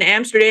Mennonites in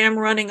Amsterdam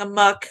running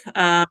amok.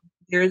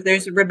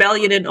 There's a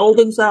rebellion in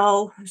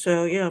Oldenzaal.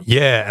 So, yeah.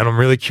 Yeah, and I'm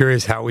really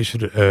curious how we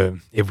should,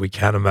 if we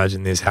can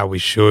imagine this, how we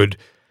should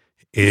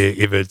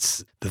if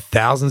it's the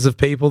thousands of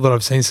people that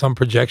I've seen some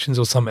projections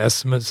or some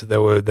estimates,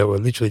 there were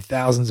literally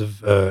thousands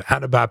of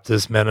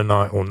Anabaptist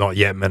Mennonite, or not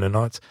yet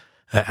Mennonites,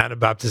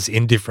 Anabaptists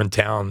in different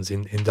towns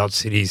in Dutch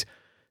cities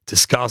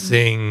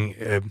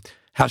discussing.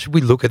 How should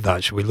we look at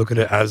that? Should we look at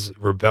it as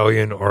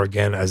rebellion, or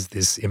again as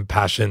this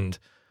impassioned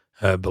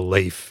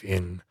belief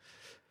in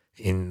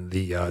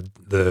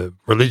the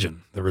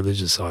religion, the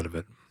religious side of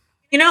it?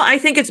 I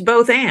think it's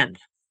both and.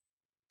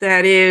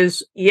 That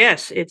is,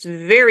 yes, it's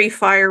very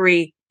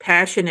fiery,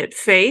 passionate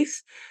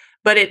faith,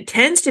 but it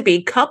tends to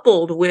be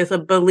coupled with a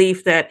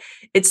belief that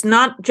it's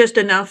not just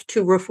enough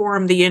to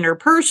reform the inner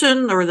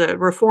person or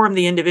reform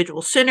the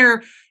individual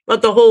sinner,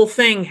 but the whole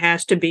thing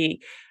has to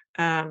be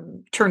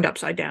turned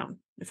upside down,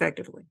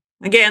 effectively.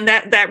 Again,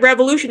 that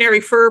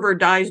revolutionary fervor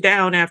dies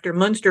down after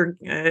Munster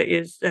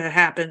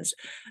happens,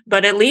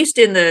 but at least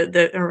in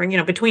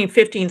between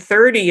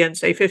 1530 and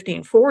say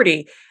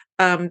 1540.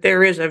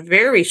 There is a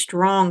very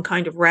strong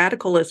kind of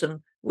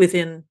radicalism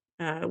within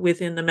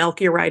the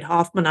Melchiorite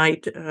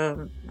Hoffmanite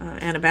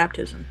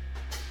Anabaptism.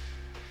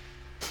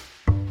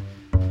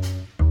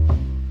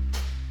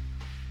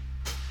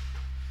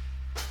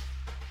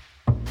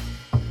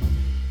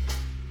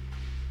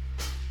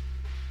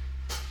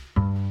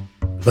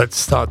 Let's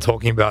start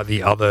talking about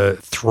the other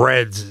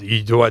threads.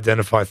 You do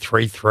identify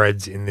three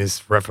threads in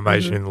this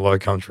Reformation in the Low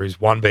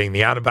Countries, one being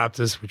the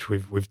Anabaptists, which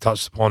we've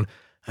touched upon,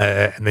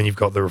 and then you've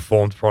got the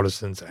Reformed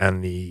Protestants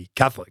and the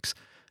Catholics.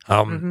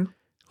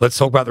 Let's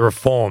talk about the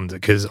Reformed,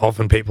 because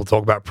often people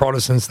talk about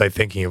Protestants, they're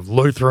thinking of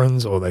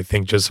Lutherans, or they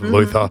think just of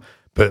Luther,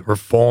 but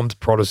Reformed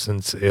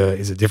Protestants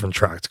is a different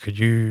tract. Could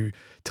you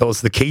tell us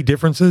the key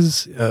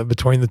differences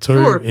between the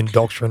two in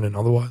doctrine and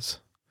otherwise?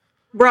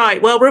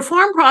 Right. Well,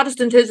 Reformed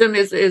Protestantism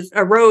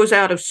arose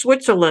out of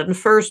Switzerland,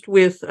 first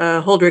with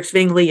Huldrych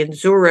Zwingli in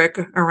Zurich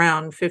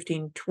around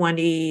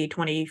 1520,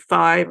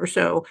 25 or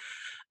so.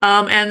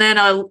 And then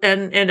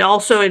and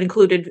also it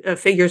included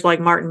figures like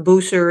Martin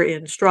Bucer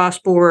in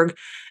Strasbourg.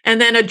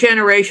 And then a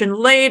generation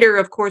later,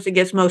 of course, it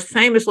gets most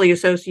famously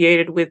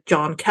associated with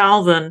John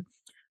Calvin,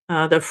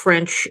 the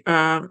French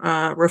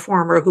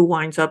reformer who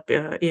winds up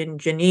in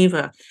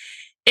Geneva.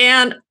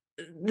 And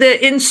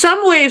in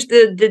some ways,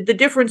 the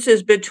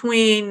differences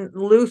between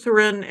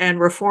Lutheran and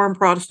Reformed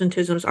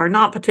Protestantisms are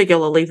not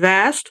particularly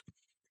vast.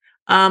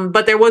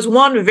 But there was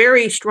one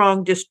very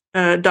strong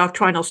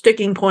doctrinal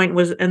sticking point,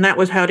 and that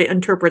was how to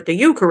interpret the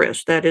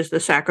Eucharist, that is the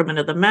sacrament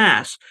of the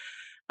Mass,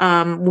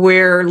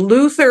 where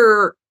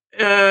Luther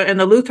and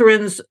the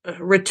Lutherans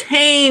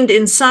retained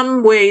in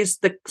some ways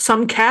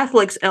some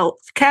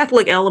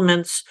Catholic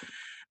elements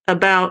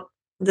about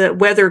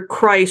whether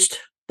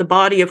Christ, the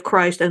body of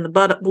Christ and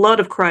the blood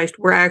of Christ,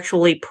 were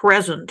actually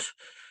present,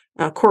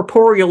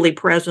 corporeally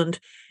present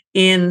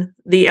in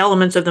the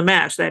elements of the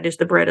Mass, that is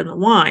the bread and the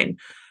wine.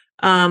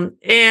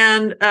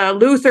 And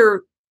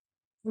Luther,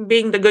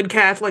 being the good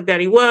Catholic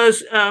that he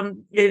was,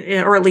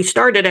 or at least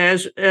started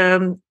as,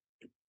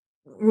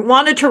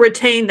 wanted to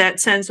retain that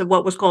sense of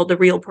what was called the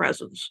real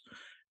presence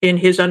in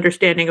his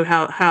understanding of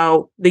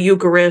how the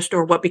Eucharist,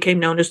 or what became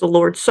known as the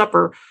Lord's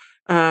Supper,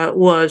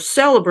 was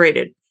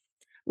celebrated.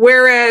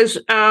 Whereas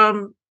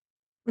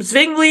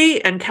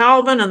Zwingli and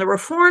Calvin and the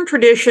Reformed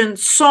tradition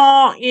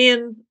saw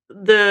in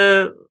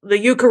the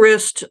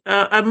Eucharist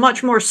a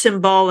much more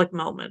symbolic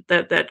moment,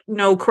 that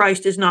no,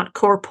 Christ is not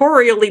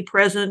corporeally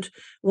present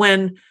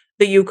when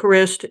the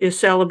Eucharist is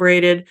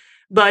celebrated,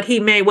 but he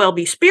may well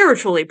be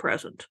spiritually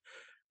present.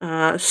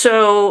 And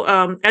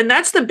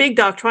that's the big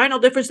doctrinal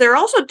difference. There are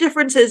also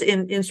differences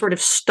in sort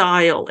of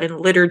style and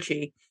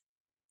liturgy.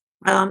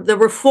 The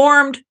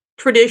Reformed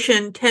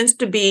tradition tends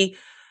to be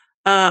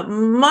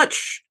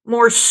much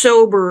more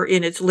sober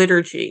in its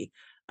liturgy.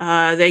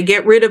 They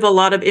get rid of a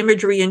lot of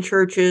imagery in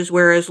churches,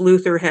 whereas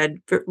Luther had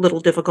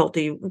little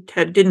difficulty,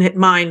 didn't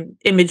mind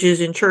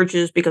images in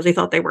churches because he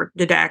thought they were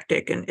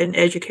didactic and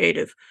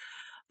educative.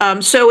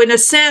 So in a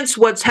sense,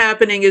 what's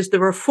happening is the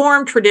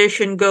Reformed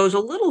tradition goes a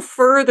little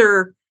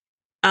further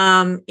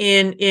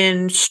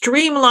in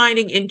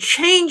streamlining, in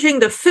changing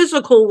the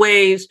physical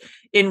ways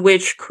in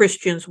which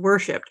Christians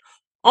worshiped.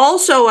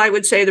 Also, I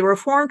would say the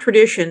Reformed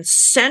tradition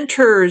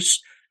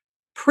centers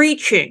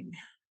preaching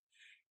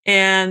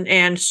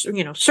and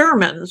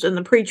sermons and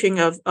the preaching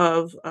of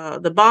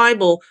the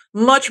Bible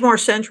much more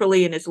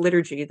centrally in its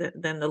liturgy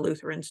than the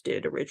Lutherans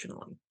did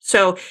originally.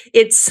 So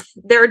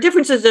there are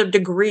differences of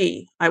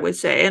degree, I would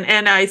say,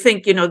 and I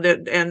think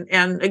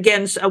and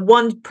again,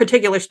 one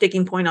particular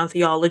sticking point on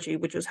theology,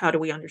 which is how do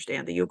we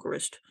understand the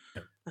Eucharist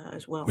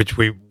as well, which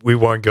we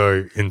won't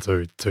go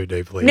into too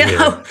deeply. No,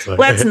 here, so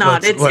let's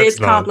not. It's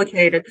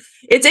complicated.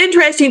 It's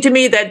interesting to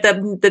me that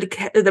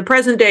the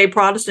present day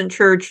Protestant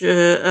church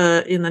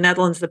in the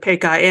Netherlands, the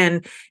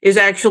PKN, is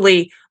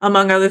actually,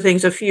 among other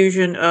things, a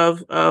fusion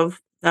of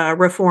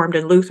Reformed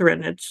and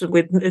Lutheran. It's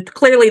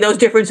clearly those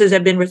differences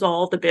have been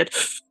resolved a bit.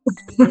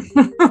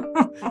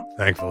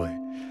 Thankfully.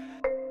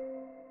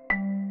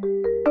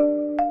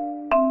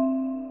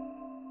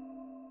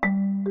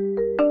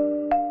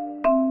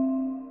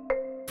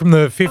 From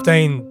the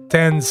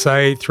 1510s,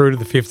 say, through to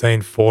the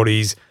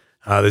 1540s,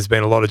 There's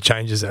been a lot of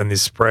changes and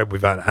this spread.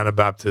 We've had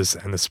Anabaptists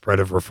and the spread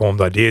of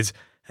Reformed ideas,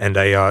 and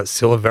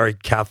still a very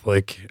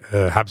Catholic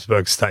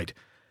Habsburg state.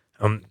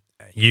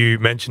 You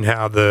mentioned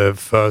how the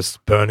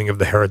first burning of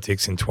the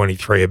heretics in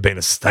 23 had been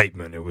a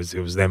statement. It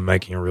was them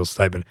making a real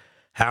statement.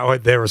 How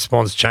had their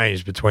response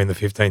changed between the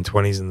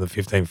 1520s and the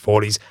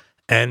 1540s?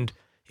 And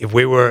if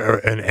we were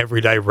an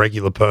everyday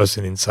regular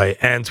person in, say,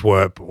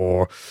 Antwerp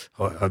or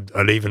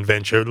I'd even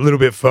venture a little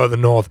bit further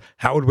north,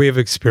 how would we have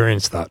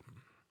experienced that?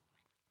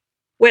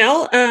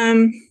 Well,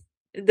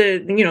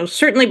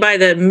 certainly by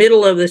the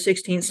middle of the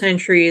 16th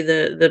century,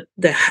 the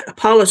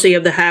policy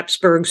of the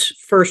Habsburgs,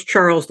 first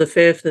Charles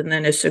V and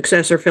then his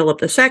successor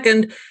Philip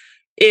II,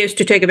 is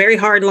to take a very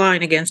hard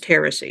line against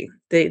heresy.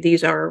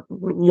 These are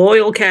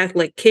loyal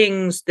Catholic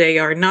kings. They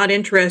are not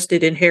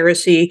interested in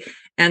heresy,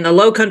 and the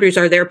Low Countries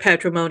are their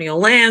patrimonial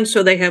land,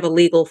 so they have a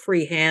legal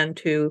free hand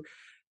to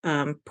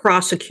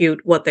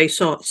prosecute what they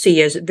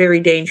see as very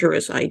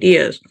dangerous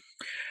ideas.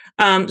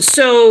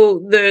 So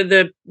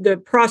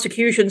the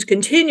prosecutions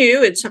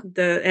continue.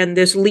 And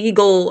this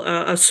legal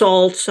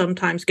assault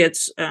sometimes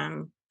gets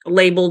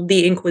labeled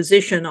the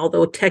Inquisition,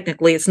 although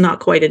technically it's not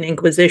quite an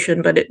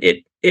Inquisition, but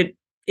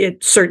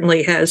it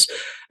certainly has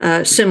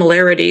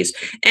similarities.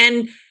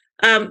 And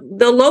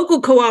the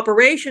local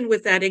cooperation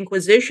with that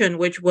Inquisition,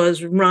 which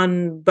was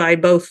run by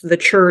both the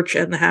Church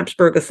and the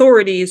Habsburg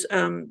authorities,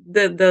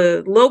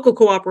 the local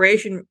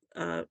cooperation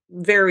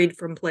varied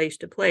from place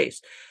to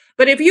place.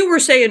 But if you were,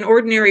 say, an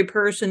ordinary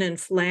person in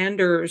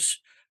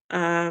Flanders,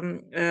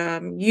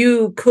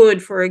 you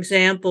could, for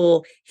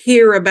example,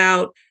 hear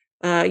about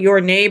your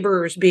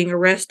neighbors being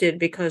arrested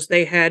because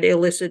they had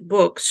illicit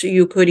books.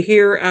 You could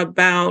hear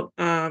about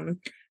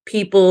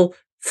people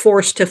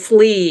forced to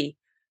flee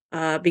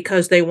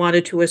because they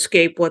wanted to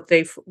escape what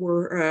they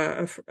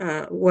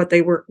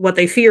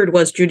feared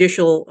was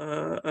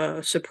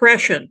judicial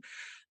suppression.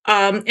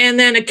 And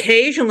then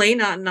occasionally,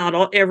 not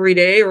all, every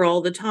day or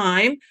all the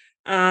time,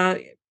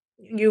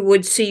 you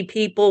would see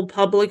people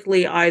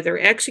publicly either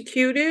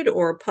executed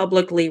or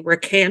publicly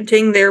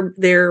recanting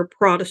their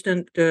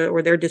Protestant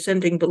or their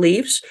dissenting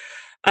beliefs.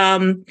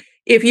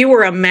 If you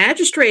were a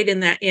magistrate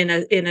in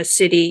a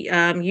city,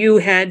 you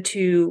had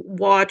to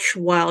watch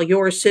while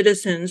your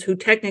citizens, who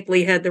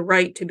technically had the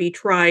right to be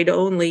tried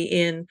only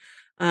in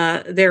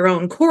their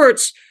own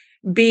courts,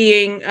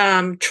 being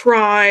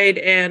tried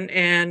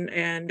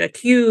and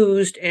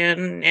accused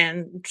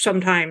and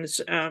sometimes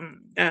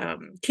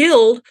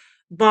killed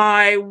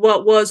by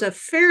what was a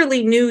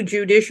fairly new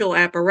judicial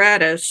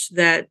apparatus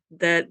that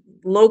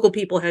local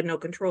people had no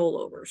control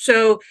over.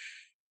 So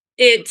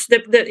it's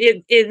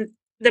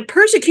the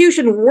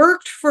persecution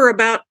worked for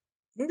about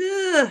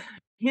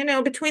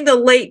between the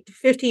late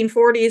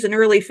 1540s and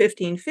early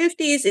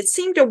 1550s. It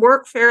seemed to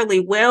work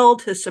fairly well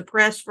to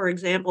suppress, for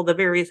example, the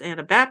various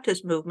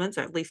Anabaptist movements,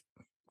 or at least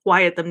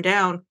quiet them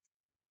down.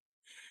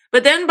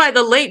 But then by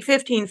the late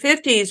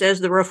 1550s, as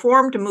the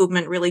Reformed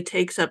movement really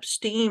takes up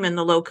steam in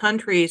the Low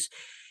Countries,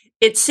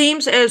 it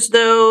seems as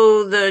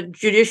though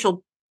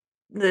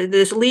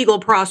this legal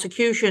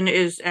prosecution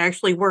is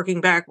actually working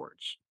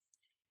backwards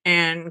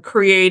and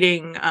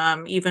creating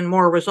even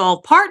more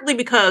resolve, partly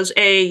because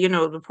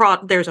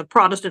there's a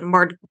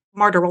Protestant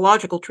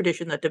martyrological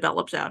tradition that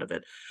develops out of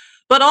it,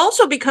 but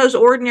also because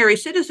ordinary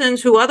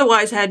citizens who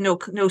otherwise had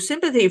no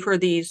sympathy for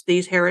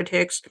these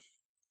heretics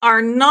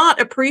are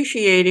not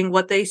appreciating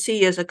what they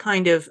see as a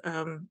kind of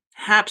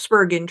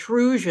Habsburg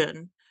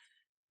intrusion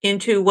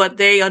into what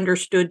they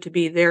understood to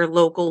be their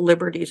local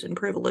liberties and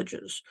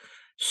privileges.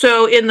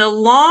 So in the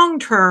long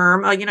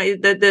term,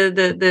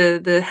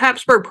 the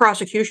Habsburg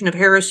prosecution of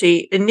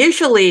heresy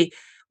initially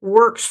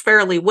works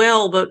fairly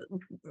well, but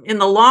in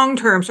the long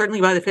term, certainly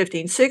by the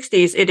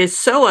 1560s, it is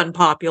so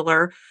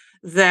unpopular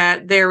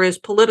that there is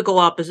political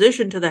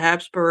opposition to the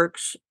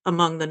Habsburgs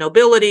among the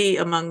nobility,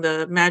 among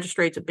the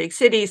magistrates of big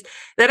cities,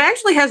 that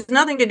actually has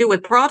nothing to do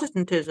with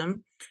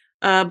Protestantism,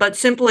 but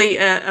simply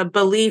a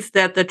belief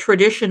that the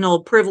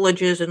traditional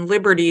privileges and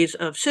liberties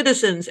of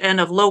citizens and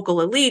of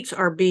local elites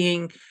are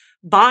being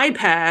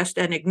bypassed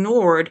and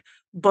ignored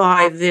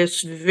by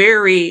this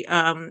very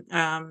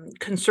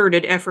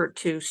concerted effort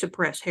to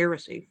suppress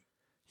heresy.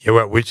 Yeah,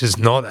 well, which is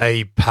not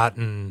a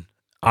pattern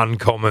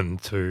uncommon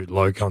to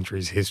Low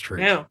Countries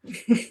history. No.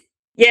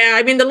 Yeah,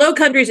 I mean, the Low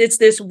Countries, it's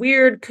this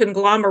weird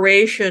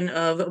conglomeration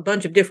of a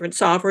bunch of different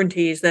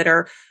sovereignties that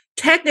are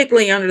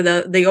technically under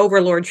the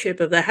overlordship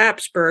of the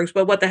Habsburgs,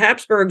 but what the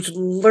Habsburgs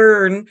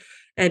learn,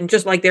 and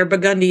just like their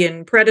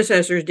Burgundian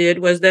predecessors did,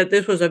 was that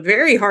this was a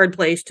very hard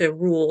place to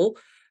rule.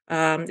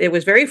 It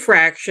was very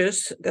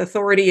fractious.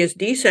 Authority is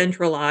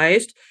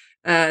decentralized.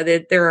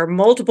 That there are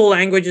multiple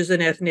languages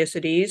and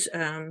ethnicities.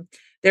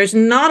 There's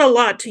not a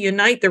lot to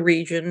unite the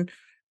region,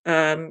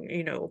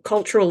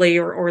 culturally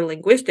or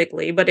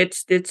linguistically, but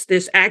it's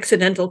this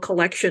accidental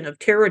collection of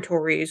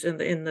territories in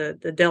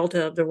the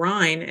delta of the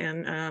Rhine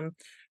and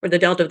or the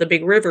delta of the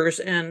big rivers.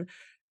 And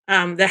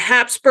the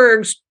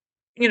Habsburgs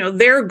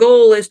their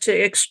goal is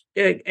to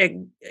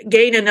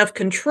gain enough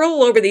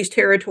control over these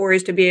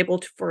territories to be able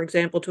to, for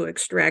example, to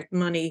extract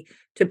money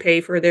to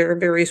pay for their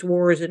various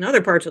wars in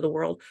other parts of the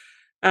world.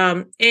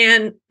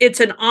 And it's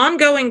an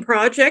ongoing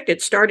project.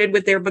 It started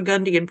with their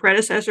Burgundian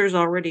predecessors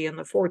already in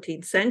the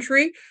 14th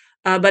century,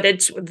 but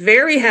it's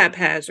very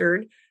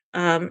haphazard.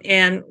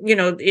 And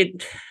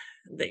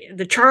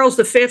the Charles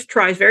V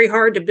tries very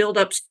hard to build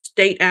up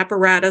state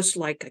apparatus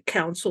like a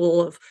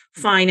council of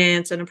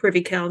finance and a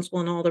privy council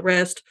and all the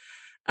rest.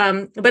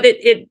 But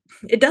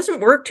it doesn't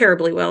work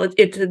terribly well.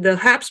 The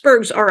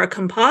Habsburgs are a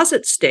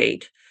composite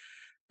state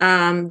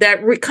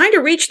that kind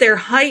of reached their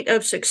height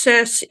of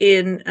success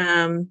in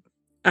the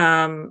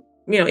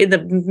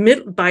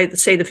mid by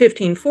say the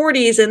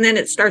 1540s, and then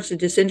it starts to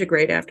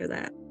disintegrate after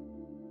that.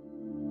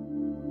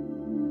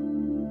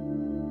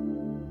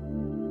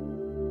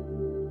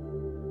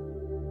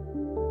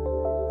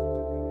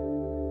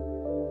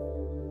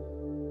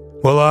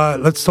 Well,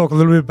 let's talk a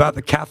little bit about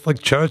the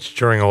Catholic Church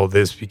during all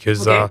this,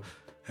 because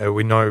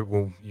we know,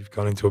 well, you've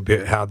gone into a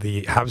bit how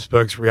the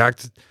Habsburgs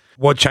reacted.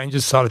 What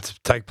changes started to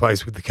take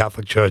place with the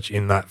Catholic Church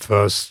in that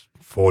first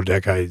 3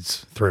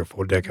 or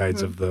 4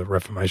 decades of the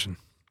Reformation?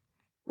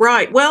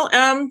 Right. Well,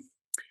 I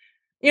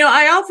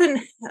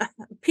often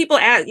people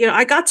ask.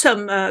 I got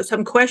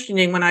some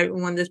questioning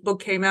when this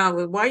book came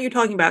out. Why are you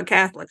talking about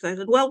Catholics? I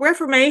said, well,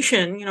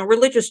 Reformation,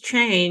 religious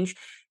change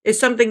is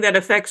something that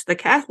affects the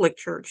Catholic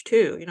Church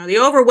too. The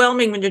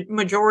overwhelming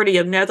majority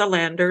of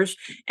Netherlanders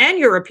and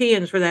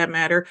Europeans, for that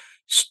matter,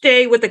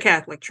 stay with the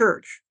Catholic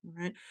Church,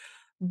 right?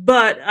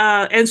 But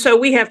and so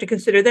we have to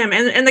consider them,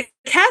 and the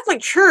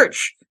Catholic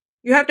Church.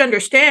 You have to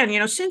understand,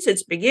 since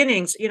its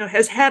beginnings,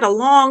 has had a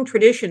long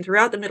tradition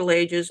throughout the Middle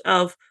Ages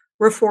of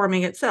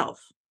reforming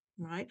itself,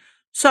 right?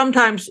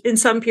 Sometimes in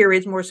some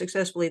periods more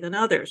successfully than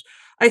others.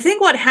 I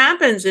think what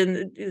happens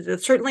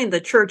certainly in the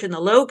church in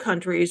the Low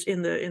Countries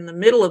in the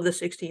middle of the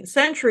 16th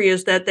century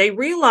is that they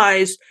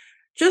realize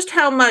just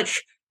how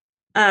much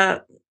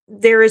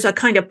there is a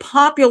kind of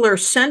popular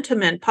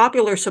sentiment,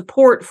 popular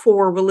support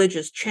for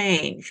religious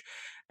change.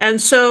 And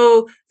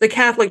so the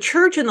Catholic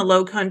Church in the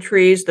Low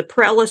Countries, the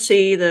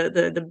prelacy,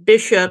 the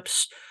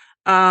bishops,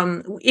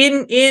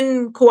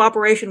 in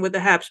cooperation with the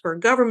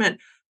Habsburg government,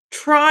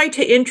 try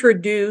to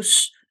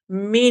introduce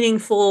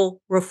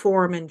meaningful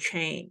reform and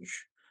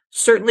change.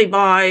 Certainly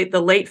by the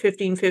late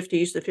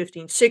 1550s, the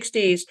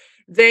 1560s,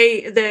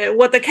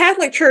 what the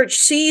Catholic Church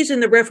sees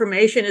in the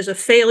Reformation is a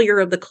failure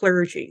of the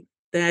clergy.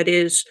 That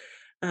is,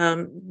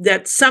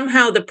 that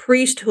somehow their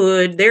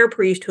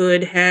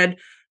priesthood, had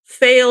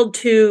failed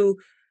to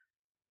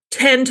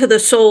tend to the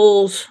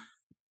souls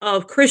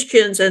of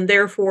Christians, and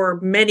therefore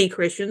many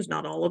Christians,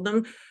 not all of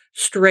them,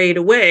 strayed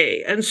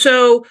away. And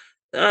so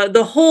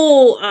the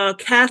whole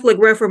Catholic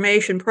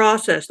Reformation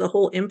process, the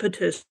whole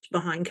impetus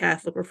behind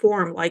Catholic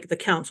reform, like the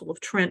Council of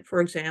Trent, for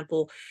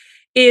example,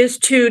 is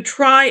to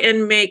try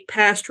and make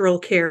pastoral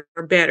care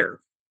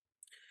better.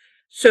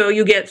 So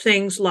you get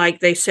things like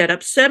they set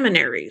up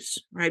seminaries,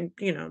 right?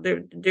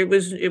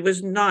 It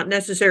was not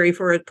necessary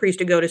for a priest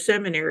to go to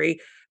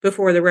seminary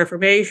before the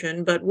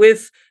Reformation, but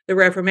with the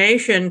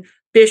Reformation,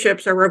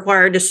 bishops are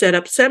required to set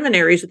up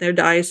seminaries in their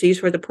diocese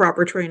for the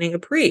proper training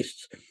of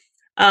priests.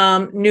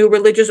 New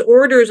religious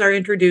orders are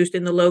introduced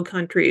in the Low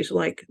Countries,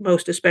 like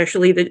most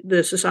especially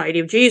the Society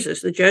of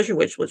Jesus, the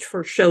Jesuits, which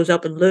first shows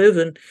up in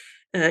Leuven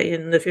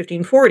in the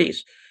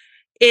 1540s,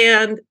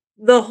 and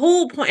the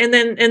whole point. And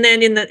then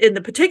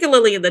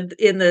particularly in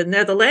the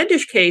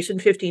Netherlandish case in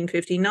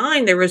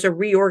 1559, there was a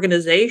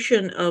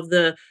reorganization of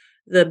the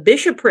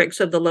bishoprics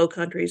of the Low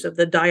Countries, of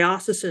the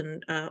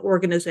diocesan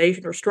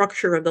organization or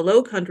structure of the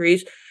Low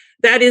Countries,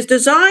 that is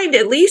designed,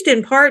 at least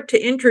in part,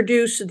 to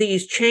introduce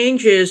these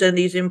changes and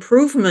these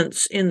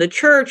improvements in the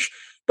church,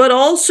 but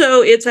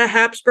also it's a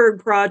Habsburg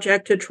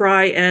project to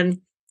try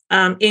and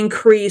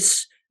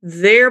increase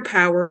their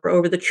power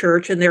over the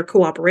church and their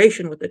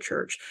cooperation with the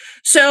church.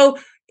 So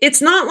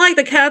it's not like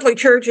the Catholic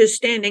Church is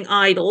standing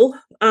idle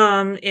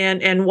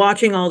and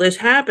watching all this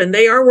happen.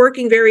 They are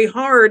working very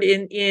hard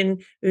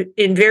in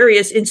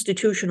various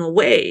institutional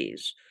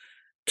ways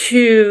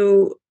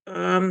to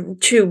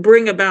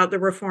bring about the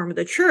reform of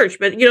the church.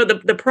 But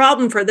the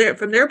problem from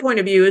their point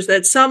of view is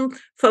that some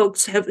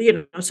folks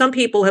some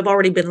people have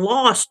already been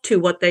lost to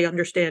what they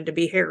understand to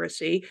be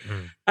heresy.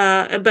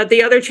 But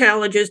the other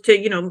challenge is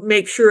to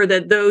make sure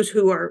that those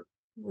who are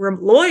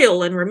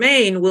loyal and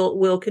remain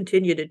will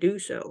continue to do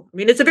so. I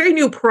mean, it's a very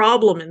new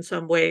problem in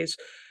some ways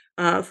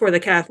for the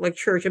Catholic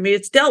Church. I mean,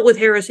 it's dealt with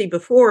heresy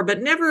before,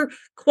 but never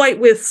quite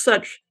with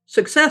such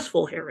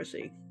successful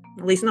heresy,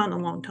 at least not in a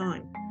long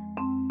time.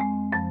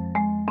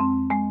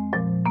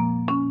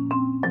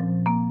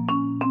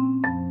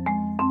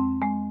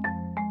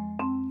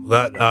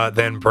 That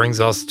then brings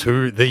us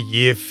to the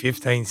year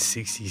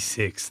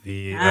 1566,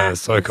 the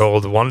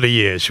so-called Wonder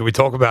Year. Should we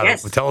talk about it?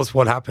 Tell us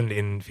what happened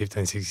in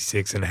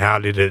 1566 and how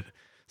did it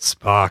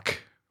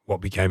spark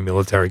what became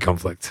military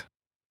conflict?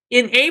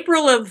 In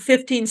April of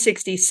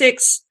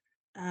 1566,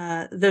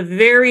 the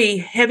very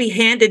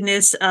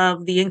heavy-handedness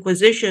of the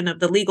Inquisition, of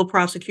the legal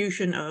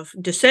prosecution of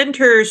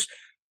dissenters,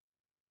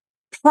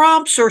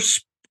 prompts or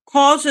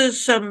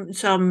causes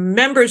some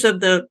members of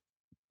the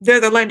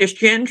Netherlandish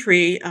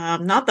gentry,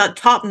 not the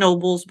top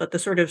nobles, but the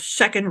sort of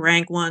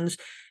second-rank ones,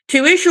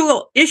 to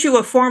issue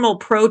a formal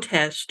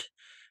protest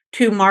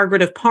to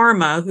Margaret of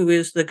Parma, who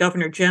is the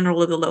Governor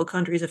General of the Low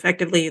Countries,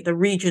 effectively the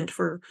regent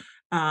for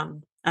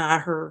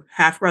her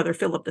half-brother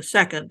Philip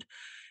II.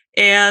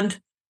 And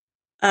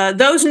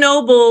those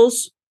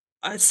nobles,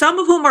 some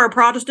of whom are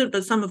Protestant,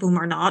 but some of whom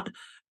are not,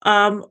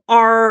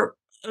 are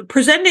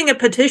presenting a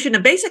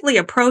petition, basically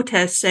a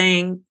protest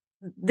saying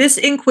this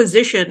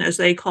Inquisition, as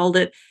they called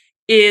it,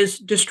 is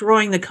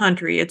destroying the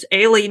country. It's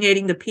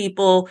alienating the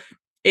people.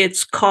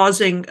 It's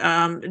causing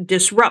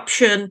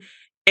disruption,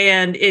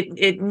 and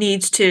it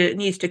needs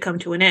to come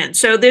to an end.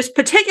 So this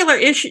particular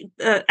issue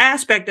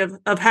aspect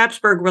of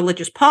Habsburg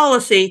religious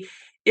policy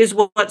is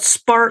what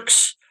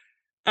sparks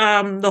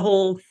the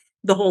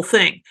whole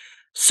thing.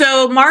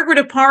 So Margaret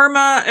of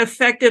Parma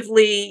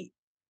effectively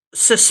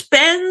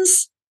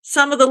suspends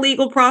some of the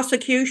legal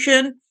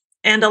prosecution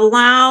and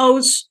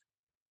allows,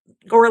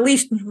 or at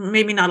least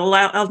maybe not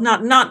allow,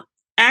 not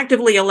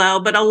actively allow,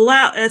 but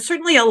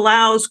certainly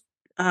allows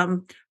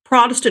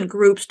Protestant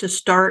groups to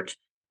start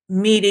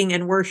meeting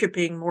and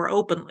worshiping more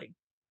openly.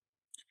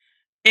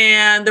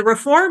 And the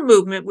Reform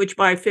movement, which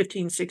by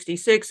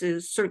 1566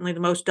 is certainly the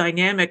most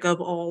dynamic of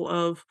all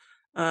of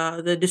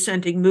the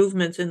dissenting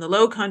movements in the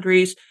Low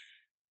Countries,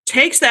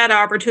 takes that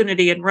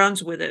opportunity and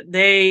runs with it.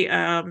 They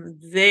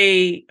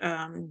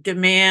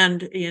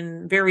demand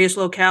in various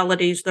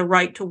localities the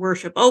right to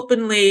worship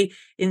openly.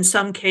 In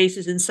some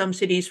cases, in some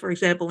cities, for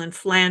example, in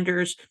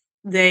Flanders,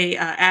 they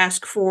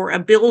ask for a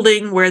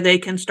building where they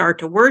can start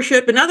to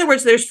worship. In other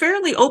words, there's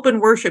fairly open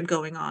worship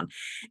going on.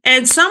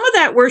 And some of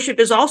that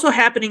worship is also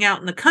happening out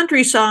in the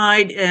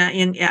countryside,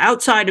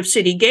 outside of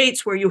city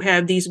gates, where you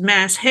have these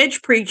mass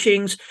hedge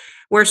preachings,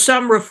 where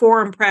some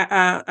Reform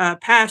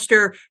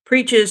pastor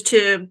preaches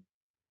to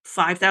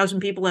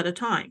 5,000 people at a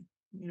time,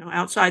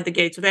 outside the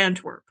gates of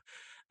Antwerp.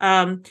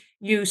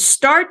 You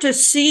start to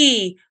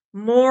see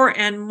more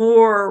and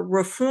more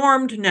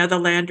Reformed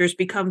Netherlanders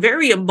become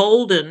very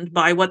emboldened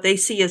by what they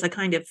see as a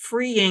kind of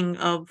freeing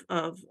of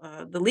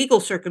the legal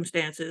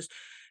circumstances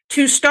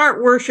to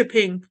start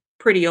worshiping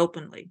pretty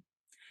openly.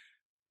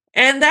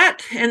 And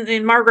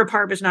Margaret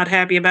Parma is not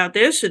happy about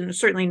this, and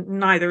certainly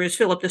neither is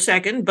Philip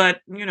II.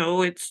 But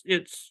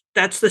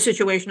that's the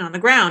situation on the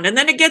ground. And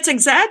then it gets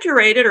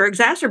exaggerated or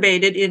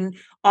exacerbated in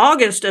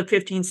August of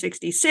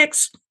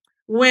 1566,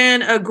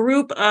 when a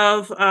group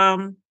of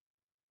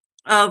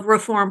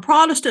Reformed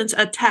Protestants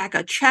attack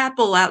a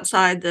chapel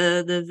outside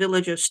the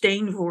village of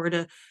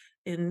Steenvoorde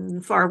in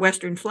far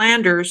western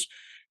Flanders,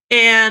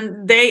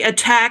 and they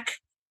attack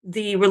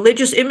the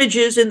religious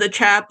images in the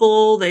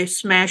chapel. They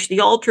smash the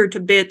altar to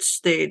bits.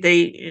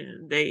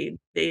 They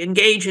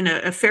engage in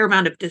a fair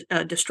amount of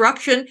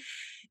destruction,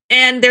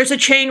 and there's a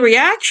chain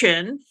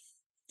reaction.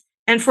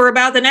 And for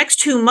about the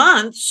next 2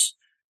 months,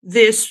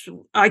 this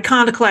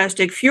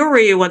iconoclastic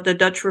fury, what's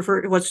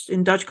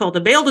in Dutch called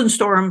the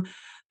Beeldenstorm,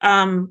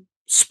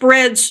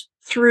 spreads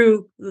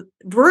through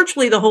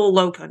virtually the whole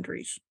Low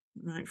Countries,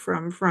 right?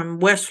 From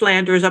West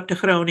Flanders up to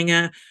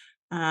Groningen,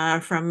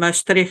 from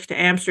Maastricht to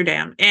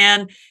Amsterdam.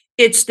 And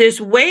it's this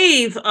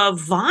wave of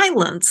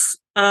violence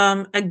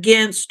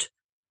against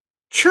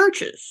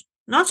churches,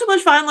 not so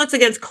much violence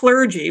against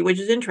clergy, which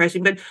is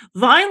interesting, but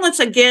violence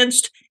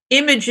against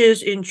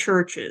images in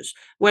churches,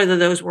 whether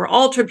those were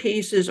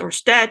altarpieces or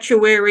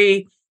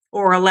statuary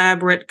or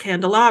elaborate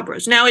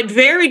candelabras. Now, it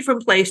varied from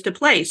place to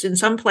place. In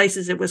some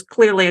places, it was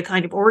clearly a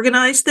kind of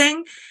organized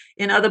thing.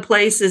 In other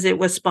places, it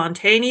was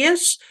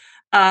spontaneous.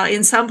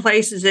 In some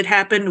places, it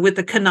happened with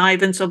the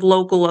connivance of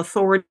local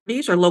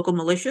authorities or local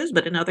militias,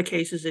 but in other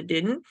cases, it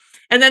didn't.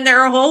 And then there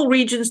are whole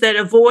regions that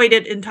avoid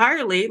it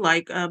entirely,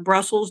 like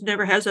Brussels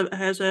never has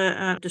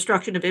a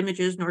destruction of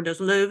images, nor does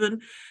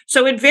Leuven.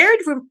 So it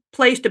varied from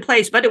place to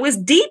place, but it was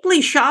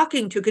deeply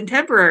shocking to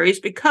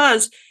contemporaries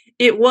because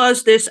it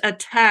was this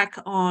attack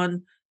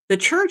on the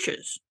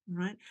churches,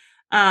 right?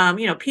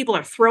 People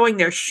are throwing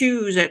their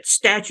shoes at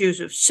statues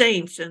of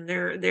saints, and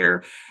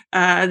they're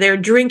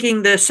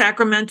drinking the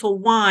sacramental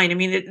wine. I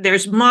mean,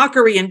 there's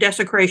mockery and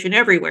desecration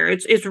everywhere.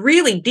 It's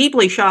really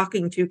deeply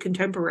shocking to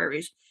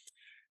contemporaries.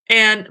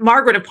 And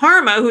Margaret of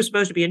Parma, who's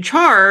supposed to be in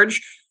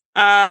charge,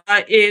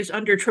 is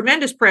under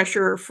tremendous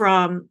pressure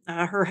from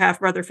her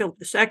half-brother Philip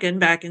II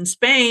back in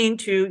Spain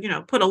to,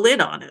 put a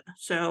lid on it.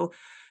 So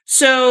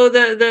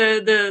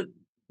the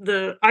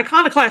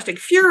iconoclastic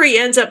fury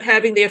ends up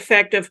having the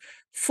effect of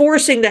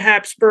forcing the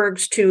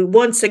Habsburgs to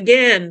once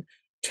again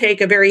take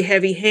a very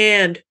heavy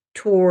hand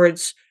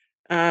towards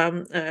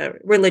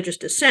religious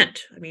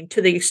dissent. I mean,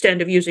 to the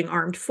extent of using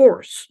armed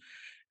force.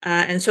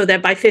 And so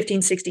that by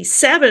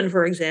 1567,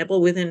 for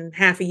example, within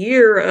half a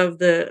year of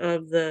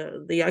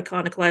the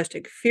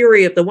iconoclastic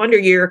fury of the Wonder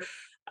Year,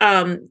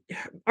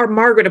 our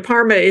Margaret of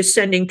Parma is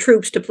sending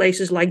troops to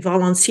places like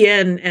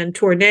Valenciennes and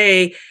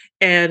Tournai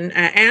and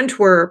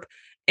Antwerp,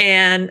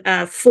 and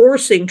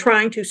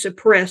trying to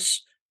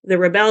suppress the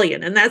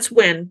rebellion. And that's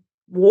when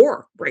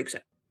war breaks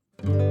out.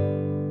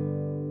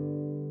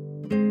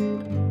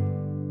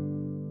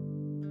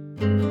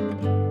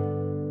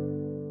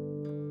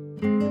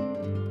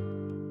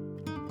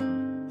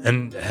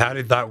 And how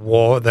did that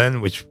war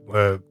then, which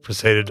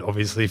proceeded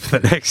obviously for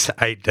the next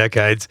 8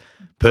 decades,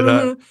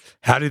 but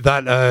how did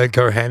that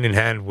go hand in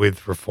hand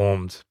with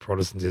Reformed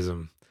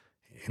Protestantism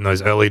in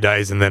those early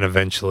days and then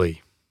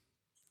eventually?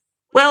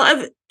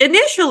 Well,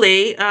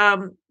 initially,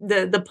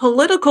 the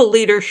political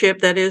leadership,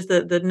 that is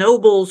the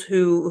nobles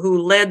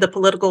who led the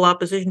political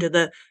opposition to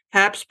the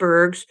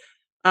Habsburgs,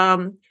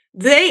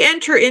 they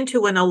enter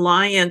into an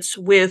alliance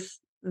with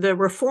the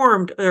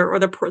Reformed or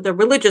the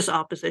religious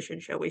opposition,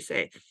 shall we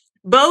say?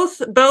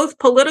 Both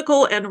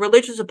political and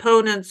religious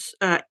opponents,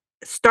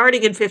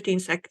 starting in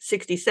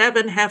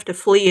 1567, have to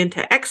flee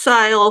into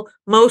exile,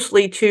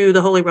 mostly to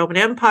the Holy Roman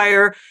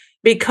Empire,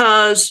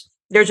 because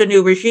there's a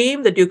new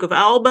regime, the Duke of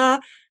Alba.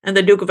 And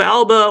the Duke of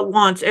Alba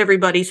wants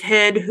everybody's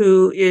head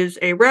who is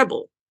a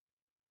rebel.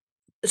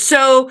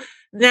 So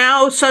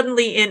now,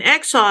 suddenly in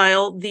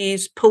exile,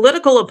 these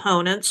political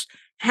opponents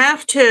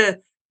have to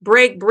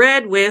break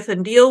bread with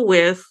and deal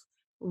with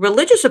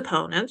religious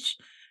opponents.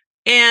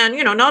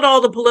 And, not all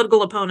the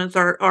political opponents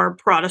are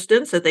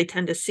Protestants, as they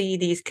tend to see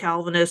these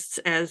Calvinists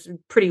as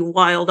pretty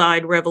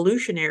wild-eyed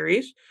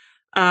revolutionaries.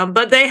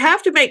 But they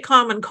have to make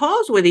common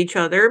cause with each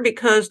other,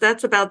 because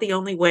that's about the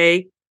only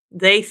way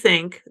they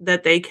think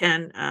that they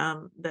can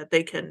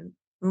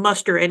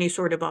muster any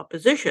sort of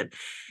opposition.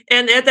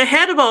 And at the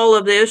head of all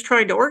of this,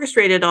 trying to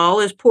orchestrate it all,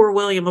 is poor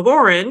William of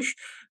Orange,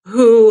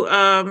 who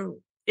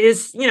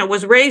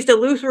was raised a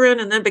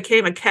Lutheran and then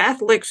became a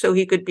Catholic so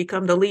he could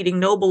become the leading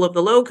noble of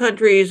the Low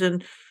Countries.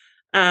 And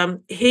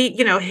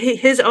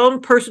his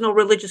own personal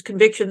religious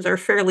convictions are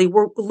fairly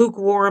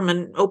lukewarm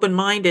and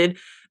open-minded.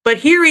 But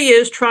here he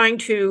is trying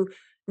to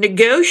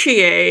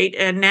negotiate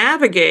and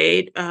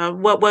navigate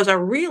what was a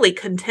really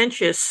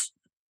contentious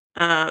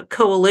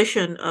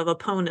coalition of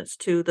opponents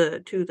to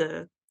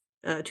the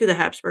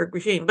Habsburg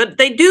regime. But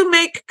they do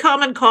make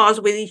common cause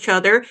with each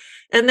other.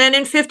 And then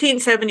in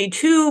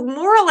 1572,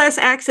 more or less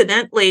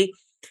accidentally,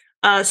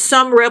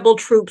 some rebel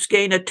troops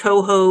gain a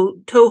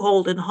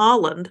toehold in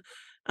Holland,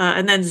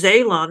 and then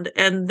Zeeland.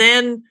 And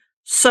then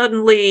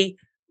suddenly,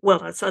 well,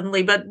 not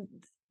suddenly, but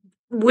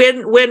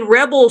when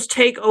rebels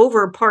take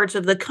over parts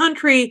of the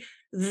country,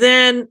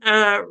 then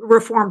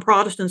Reformed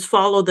Protestants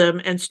follow them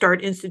and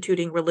start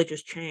instituting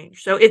religious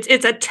change. So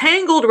it's a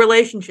tangled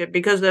relationship,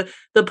 because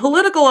the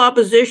political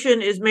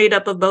opposition is made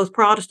up of both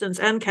Protestants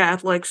and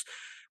Catholics,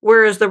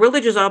 whereas the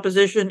religious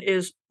opposition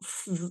is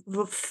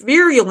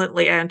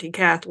virulently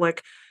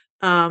anti-Catholic,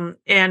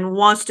 and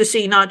wants to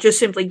see not just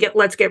simply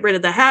let's get rid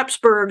of the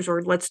Habsburgs,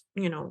 or let's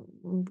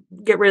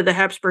get rid of the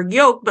Habsburg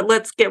yoke, but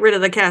let's get rid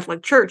of the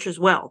Catholic Church as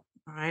well.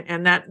 All right,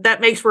 and that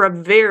makes for a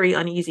very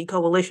uneasy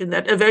coalition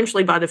that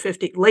eventually, by the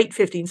late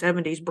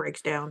 1570s,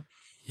 breaks down.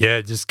 Yeah,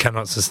 it just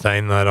cannot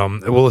sustain that.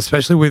 Well,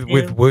 especially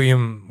with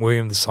William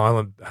the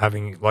Silent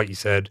having, like you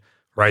said,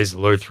 raised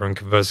Lutheran,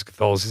 converted to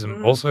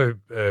Catholicism. Also,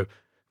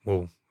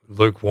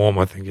 lukewarm,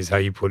 I think, is how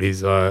you put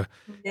his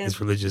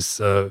religious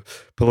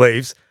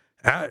beliefs.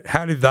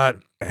 How did that,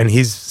 and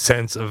his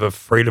sense of a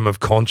freedom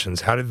of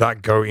conscience, how did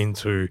that go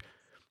into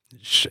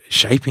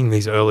shaping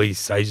these early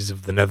stages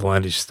of the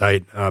Netherlandish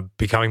state,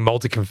 becoming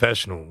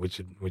multi-confessional,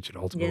 which it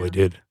ultimately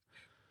did?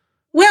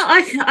 Well,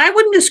 I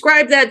wouldn't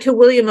describe that to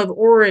William of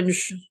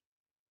Orange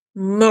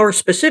more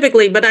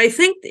specifically, but I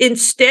think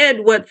instead,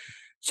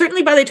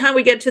 certainly by the time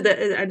we get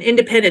to an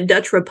independent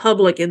Dutch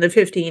Republic in the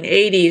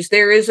 1580s,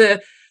 there is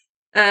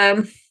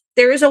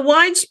a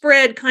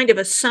widespread kind of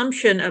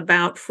assumption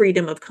about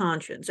freedom of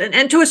conscience.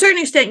 And to a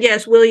certain extent,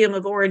 yes, William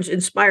of Orange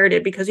inspired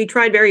it, because he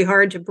tried very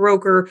hard to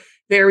broker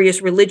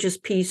various religious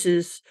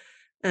peaces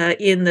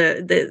in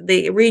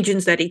the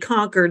regions that he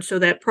conquered, so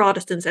that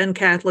Protestants and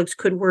Catholics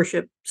could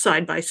worship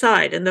side by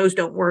side. And those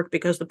don't work,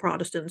 because the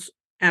Protestants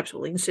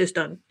absolutely insist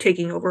on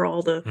taking over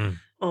all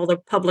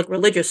the public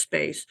religious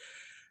space.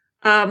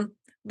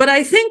 But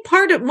I think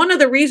one of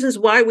the reasons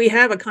why we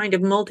have a kind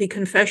of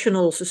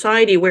multi-confessional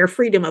society where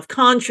freedom of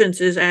conscience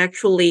is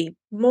actually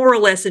more or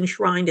less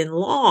enshrined in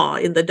law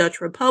in the Dutch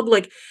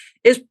Republic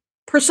is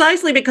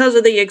precisely because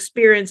of the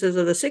experiences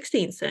of the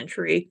 16th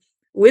century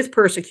with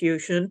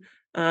persecution,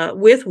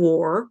 with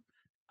war.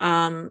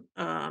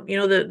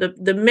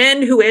 The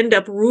men who end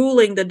up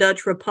ruling the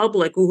Dutch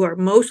Republic, who are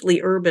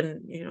mostly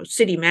urban,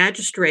 city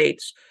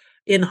magistrates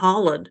in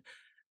Holland,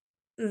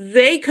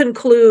 they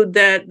conclude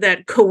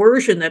that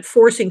coercion, that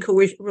forcing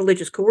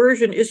religious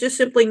coercion, is just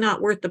simply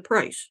not worth the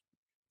price.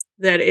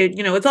 That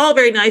it's all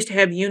very nice to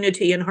have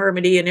unity and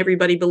harmony and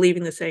everybody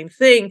believing the same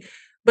thing,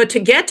 but to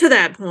get to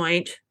that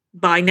point,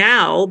 by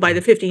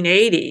the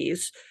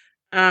 1580s,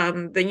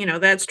 then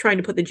that's trying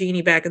to put the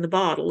genie back in the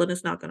bottle, and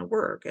it's not going to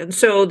work. And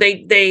so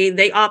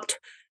they opt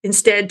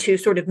instead to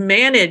sort of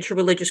manage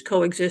religious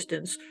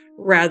coexistence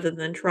rather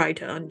than try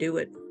to undo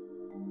it.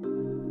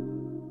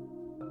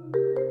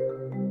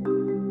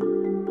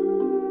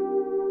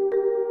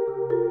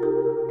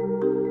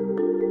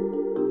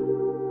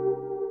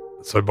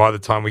 So by the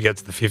time we get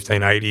to the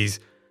 1580s,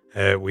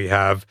 we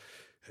have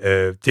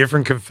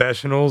different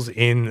confessionals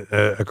in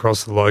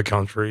across the Low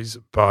Countries,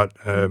 but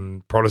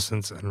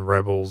Protestants and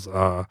rebels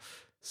are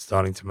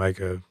starting to make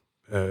a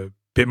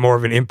bit more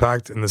of an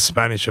impact. And the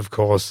Spanish, of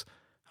course,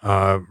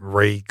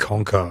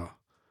 reconquer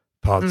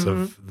parts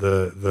of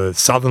the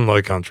southern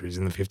Low Countries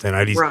in the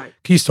 1580s. Right.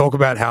 Can you talk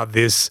about how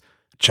this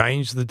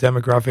changed the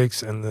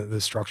demographics and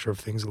the structure of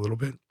things a little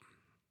bit?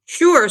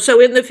 Sure. So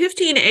in the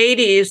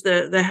 1580s,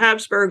 the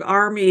Habsburg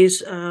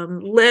armies,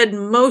 led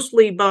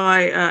mostly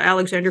by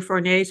Alexander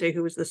Farnese,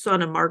 who was the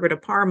son of Margaret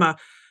of Parma,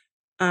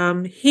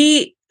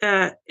 he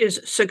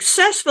is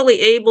successfully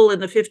able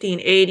in the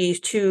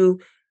 1580s to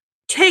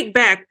take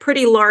back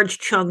pretty large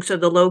chunks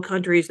of the Low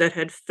Countries that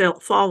had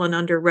fallen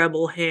under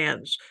rebel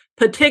hands,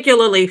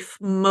 particularly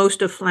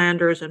most of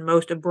Flanders and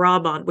most of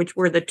Brabant, which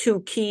were the two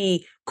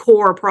key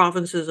core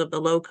provinces of the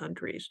Low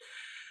Countries.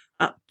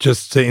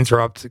 Just to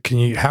interrupt,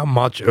 how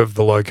much of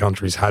the Low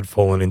Countries had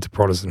fallen into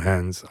Protestant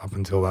hands up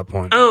until that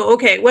point? Oh,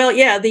 okay. Well,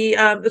 yeah. By the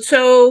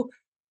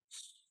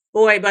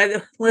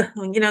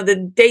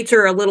dates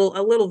are a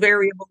little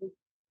variable,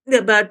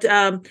 yeah, but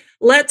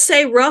let's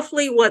say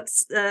roughly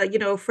what's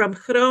from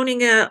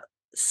Groningen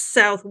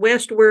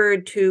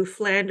southwestward to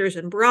Flanders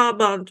and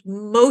Brabant,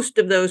 most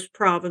of those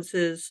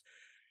provinces.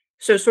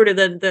 So sort of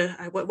the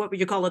what would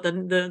you call it,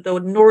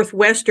 the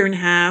northwestern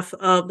half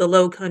of the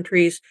Low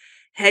Countries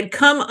had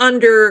come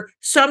under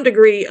some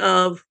degree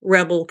of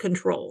rebel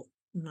control.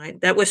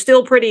 Right, that was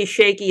still pretty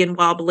shaky and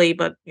wobbly,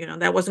 but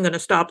that wasn't going to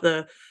stop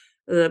the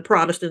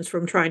Protestants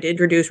from trying to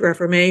introduce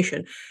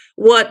Reformation.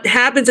 What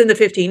happens in the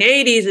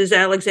 1580s is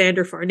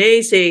Alexander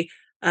Farnese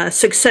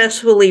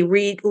successfully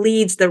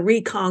leads the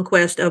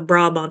reconquest of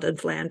Brabant and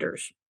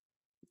Flanders.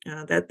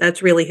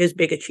 That's really his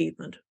big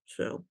achievement.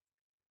 So,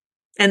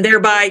 and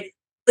thereby,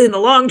 in the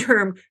long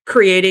term,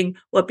 creating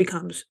what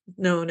becomes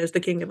known as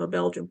the Kingdom of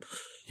Belgium.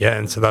 Yeah,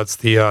 and so that's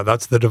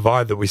the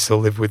divide that we still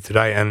live with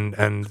today, and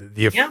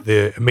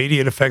the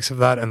immediate effects of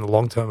that and the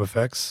long-term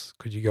effects.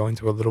 Could you go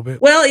into a little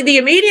bit? Well, the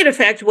immediate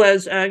effect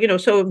was, so in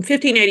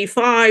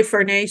 1585,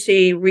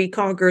 Farnese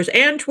reconquers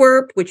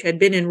Antwerp, which had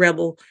been in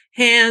rebel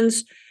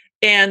hands,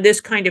 and this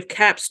kind of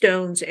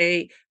capstones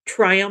a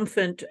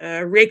triumphant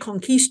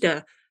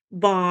Reconquista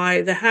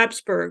by the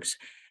Habsburgs.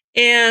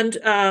 And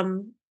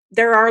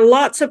there are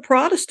lots of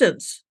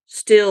Protestants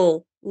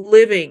still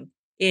living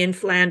in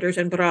Flanders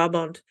and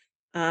Brabant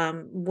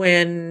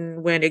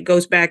when it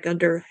goes back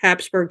under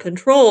Habsburg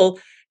control.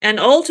 And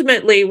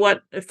ultimately,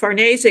 what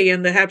Farnese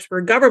and the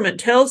Habsburg government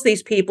tells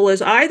these people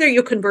is either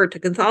you convert to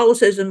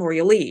Catholicism or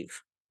you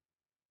leave.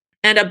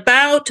 And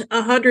about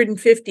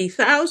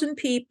 150,000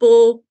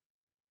 people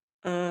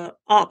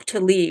opt to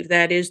leave.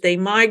 That is, they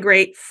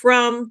migrate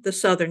from the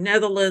southern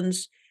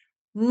Netherlands,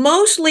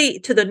 mostly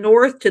to the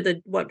north,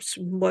 to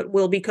what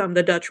will become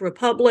the Dutch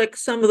Republic.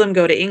 Some of them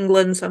go to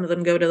England, some of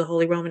them go to the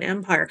Holy Roman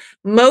Empire.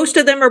 Most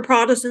of them are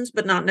Protestants,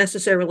 but not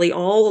necessarily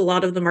all. A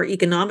lot of them are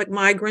economic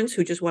migrants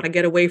who just want to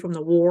get away from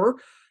the war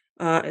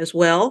as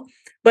well.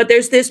 But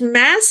there's this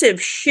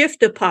massive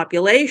shift of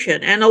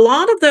population, and a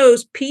lot of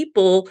those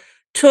people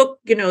took,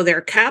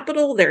 their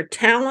capital, their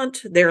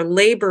talent, their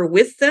labor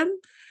with them.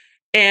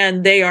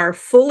 And they are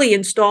fully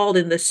installed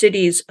in the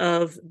cities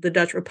of the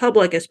Dutch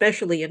Republic,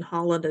 especially in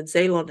Holland and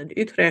Zeeland and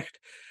Utrecht,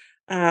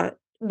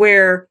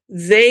 where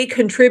they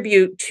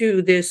contribute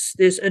to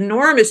this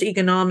enormous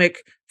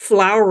economic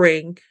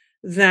flowering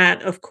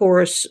that, of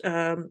course,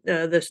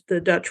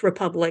 the Dutch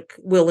Republic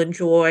will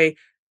enjoy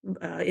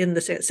in the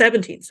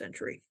 17th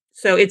century.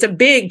 So it's a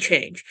big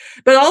change,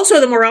 but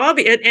also the more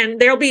obvious, and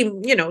there'll be,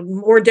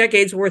 more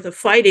decades worth of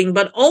fighting,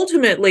 but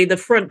ultimately the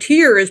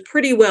frontier is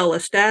pretty well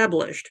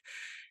established.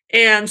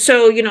 And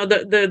so,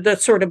 the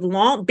sort of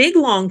big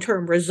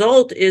long-term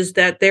result is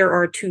that there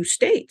are two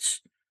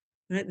states.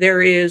 Right? There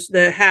is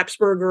the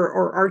Habsburg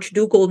or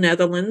Archducal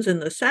Netherlands in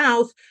the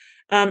south,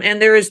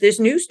 and there is this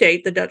new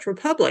state, the Dutch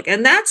Republic.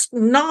 And that's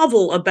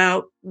novel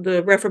about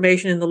the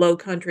Reformation in the Low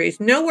Countries.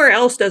 Nowhere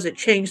else does it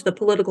change the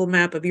political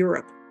map of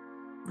Europe.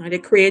 Right?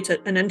 It creates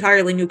an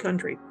entirely new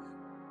country.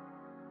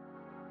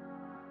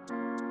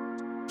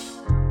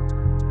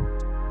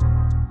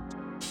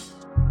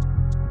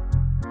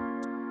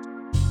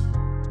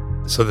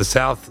 So the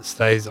South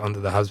stays under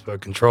the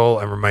Habsburg control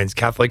and remains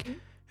Catholic.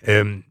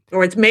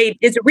 Or it's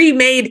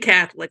remade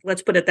Catholic.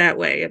 Let's put it that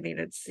way. I mean,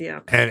 it's,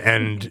 yeah.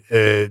 And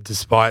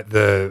despite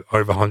the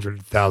over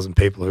 100,000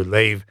 people who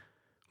leave,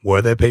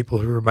 were there people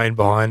who remained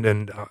behind?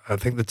 And I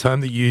think the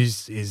term that you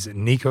used is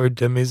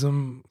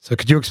Nicodemism. So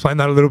could you explain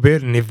that a little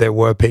bit? And if there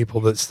were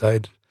people that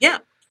stayed? Yeah.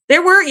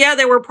 There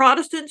were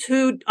Protestants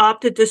who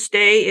opted to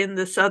stay in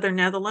the southern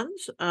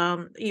Netherlands,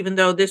 even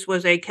though this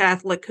was a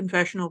Catholic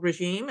confessional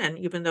regime, and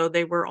even though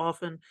they were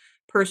often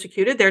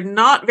persecuted. They're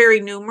not very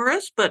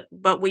numerous, but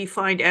we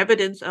find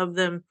evidence of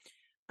them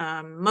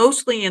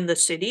mostly in the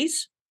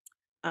cities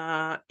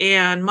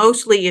and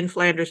mostly in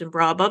Flanders and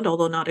Brabant,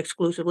 although not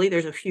exclusively.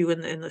 There's a few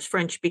in the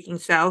French-speaking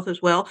South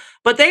as well,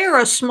 but they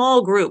are a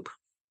small group.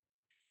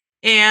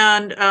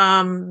 And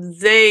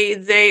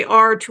they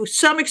are to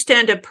some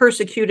extent a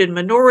persecuted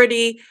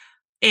minority.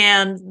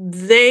 and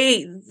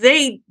they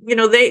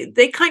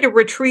kind of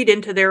retreat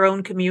into their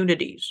own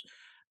communities.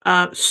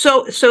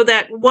 So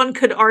that one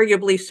could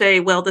arguably say,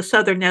 well, the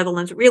Southern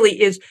Netherlands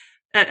really is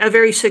a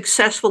very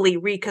successfully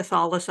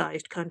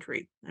re-Catholicized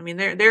country. I mean,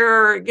 there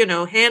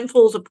are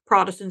handfuls of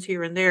Protestants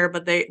here and there,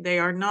 but they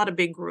are not a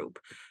big group.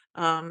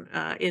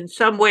 In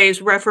some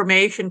ways,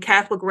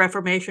 Catholic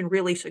Reformation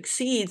really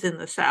succeeds in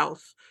the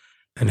South.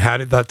 And how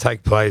did that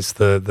take place,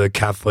 the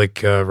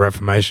Catholic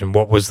Reformation?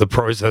 What was the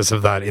process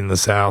of that in the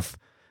South?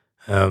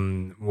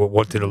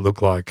 What did it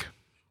look like?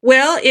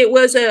 Well, it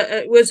was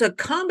a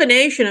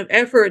combination of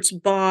efforts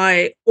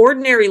by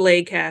ordinary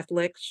lay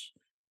Catholics,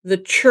 the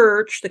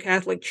Church, the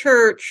Catholic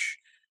Church,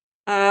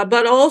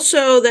 but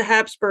also the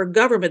Habsburg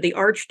government, the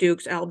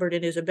Archdukes Albert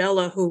and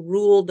Isabella, who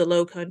ruled the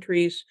Low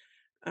Countries,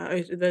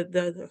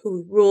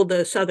 who ruled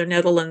the Southern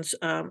Netherlands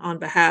on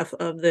behalf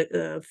of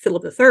the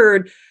Philip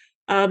III.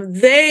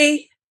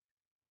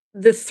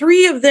 The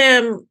three of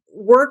them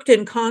worked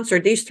in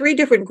concert. These three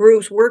different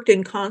groups worked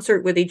in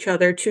concert with each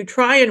other to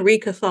try and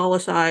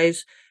re-Catholicize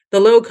the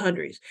Low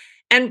Countries.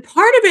 And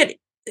part of it,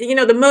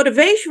 the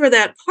motivation for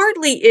that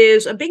partly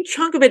is a big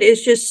chunk of it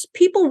is just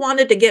people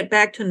wanted to get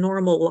back to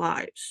normal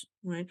lives,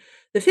 right?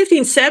 The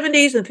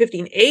 1570s and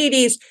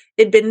 1580s,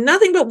 it'd been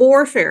nothing but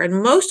warfare,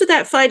 and most of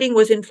that fighting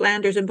was in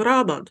Flanders and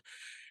Brabant.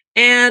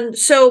 And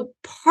so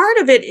part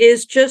of it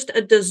is just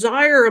a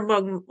desire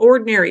among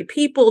ordinary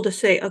people to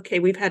say, okay,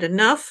 we've had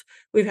enough.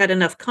 We've had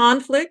enough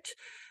conflict.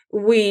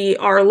 We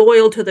are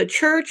loyal to the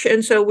church,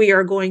 and so we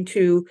are going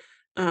to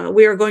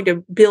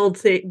build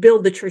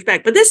the church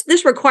back. But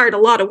this required a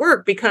lot of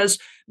work because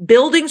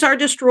buildings are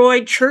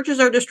destroyed, churches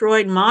are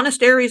destroyed,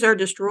 monasteries are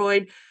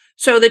destroyed.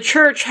 So the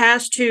church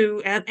has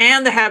to,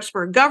 and the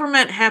Habsburg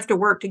government have to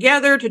work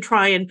together to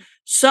try and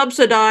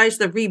subsidize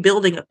the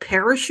rebuilding of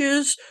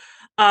parishes.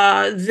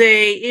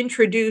 They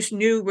introduce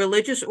new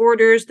religious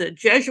orders. The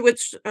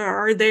Jesuits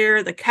are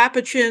there, the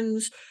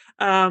Capuchins.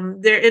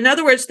 In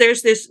other words,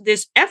 there's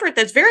this effort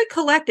that's very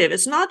collective.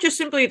 It's not just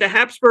simply the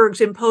Habsburgs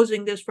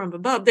imposing this from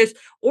above. There's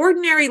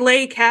ordinary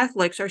lay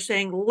Catholics are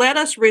saying, let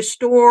us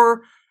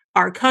restore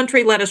our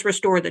country, let us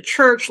restore the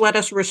church, let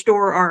us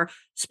restore our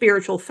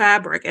spiritual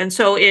fabric. And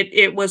so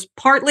it was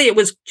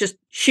just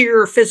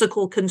sheer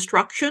physical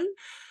construction.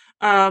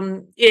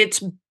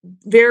 It's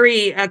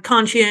very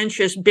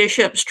conscientious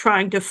bishops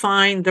trying to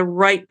find the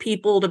right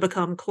people to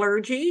become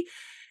clergy.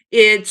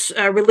 It's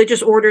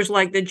religious orders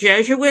like the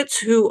Jesuits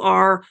who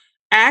are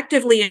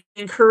actively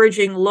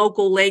encouraging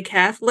local lay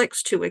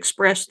Catholics to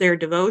express their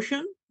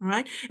devotion,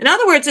 right? In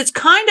other words, it's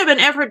kind of an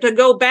effort to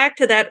go back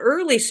to that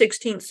early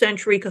 16th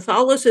century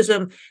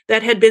Catholicism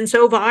that had been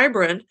so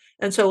vibrant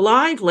and so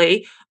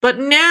lively, but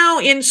now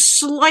in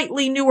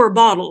slightly newer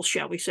bottles,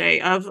 shall we say,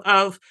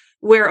 of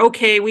where,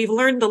 okay, we've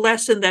learned the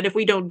lesson that if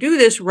we don't do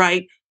this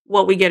right,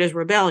 what we get is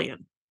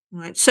rebellion,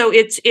 right? So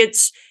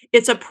it's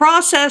a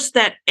process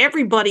that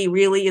everybody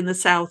really in the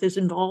South is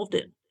involved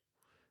in.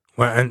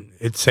 Well, and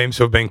it seems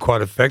to have been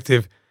quite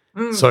effective.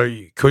 So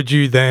could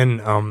you then,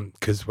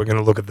 because we're going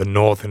to look at the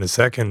North in a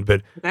second,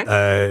 but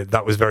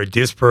that was very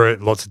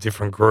disparate, lots of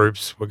different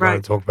groups. We're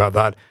going to talk about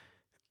that.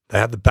 They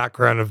had the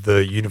background of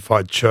the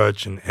unified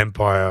church and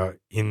empire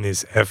in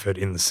this effort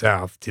in the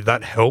South. Did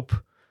that help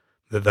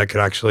that they could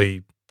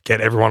actually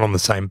get everyone on the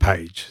same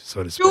page,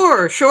 so to speak?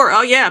 Sure.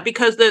 Oh, yeah,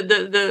 because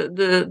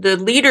the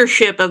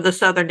leadership of the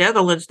Southern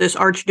Netherlands, this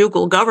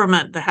archducal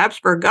government, the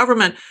Habsburg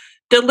government,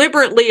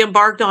 deliberately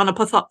embarked on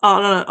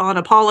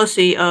a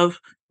policy of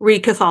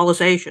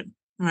re-Catholicization.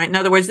 Right. In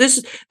other words,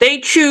 they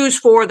choose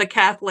for the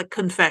Catholic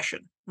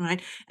confession.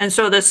 Right. And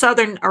so the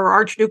Southern or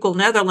archducal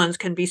Netherlands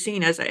can be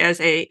seen as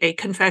a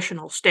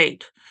confessional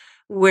state,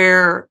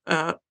 where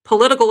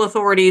political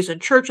authorities and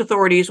church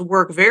authorities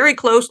work very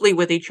closely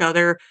with each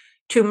other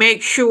to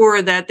make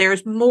sure that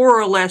there's more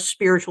or less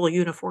spiritual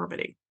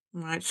uniformity.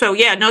 Right. So,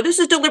 this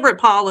is deliberate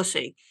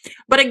policy.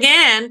 But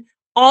again,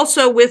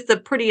 also with the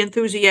pretty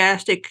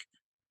enthusiastic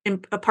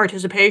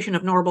participation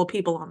of normal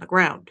people on the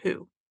ground,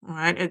 too.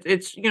 Right.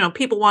 It's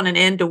people want an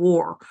end to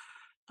war.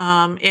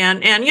 And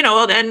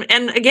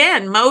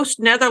again, most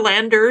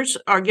Netherlanders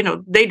are,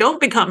 they don't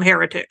become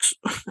heretics.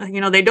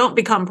 They don't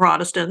become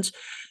Protestants.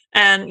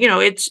 And,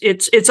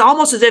 it's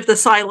almost as if the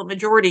silent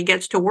majority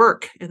gets to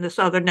work in the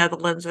Southern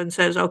Netherlands and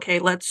says, okay,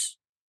 let's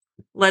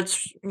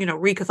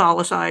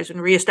re-Catholicize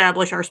and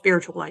reestablish our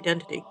spiritual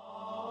identity.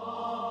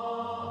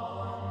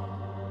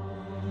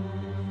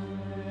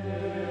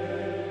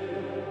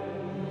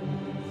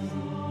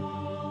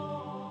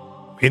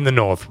 In the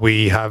North,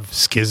 we have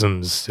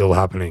schisms still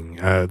happening.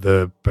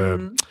 The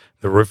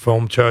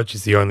Reformed Church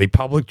is the only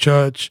public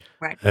church.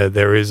 Right.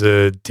 There is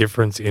a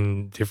difference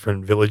in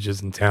different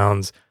villages and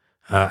towns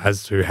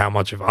as to how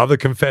much of other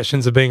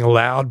confessions are being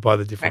allowed by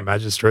the different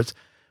magistrates.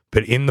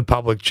 But in the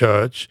public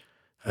church,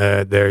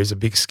 there is a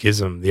big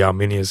schism, the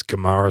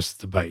Arminius-Gomarus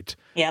debate.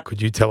 Yep.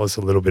 Could you tell us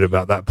a little bit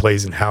about that,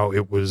 please, and how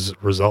it was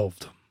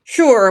resolved?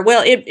 Sure.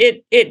 Well,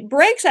 it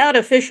breaks out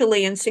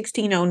officially in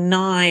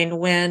 1609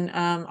 when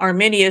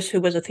Arminius, who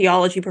was a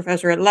theology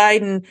professor at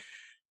Leiden,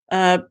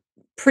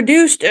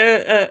 produced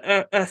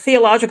a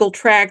theological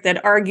tract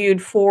that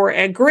argued for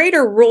a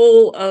greater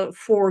role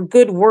for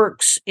good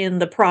works in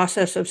the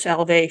process of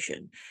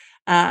salvation,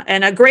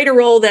 and a greater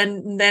role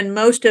than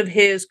most of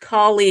his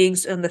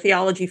colleagues in the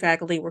theology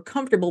faculty were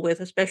comfortable with,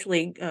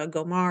 especially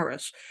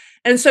Gomarus.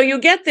 And so you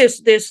get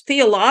this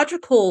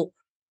theological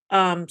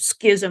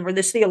schism, or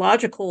this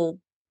theological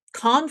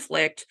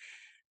conflict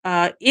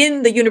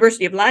in the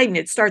University of Leiden.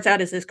 It starts out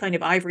as this kind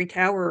of ivory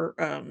tower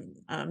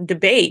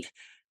debate,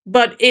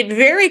 but it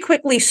very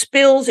quickly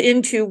spills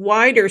into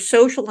wider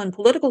social and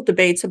political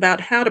debates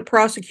about how to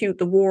prosecute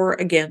the war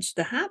against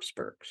the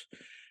Habsburgs.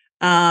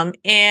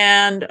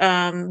 And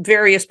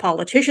various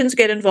politicians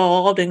get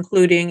involved,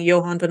 including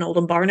Johann von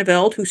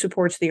Oldenbarneveld, who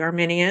supports the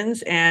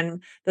Arminians,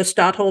 and the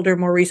Stadtholder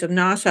Maurice of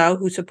Nassau,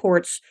 who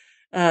supports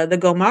the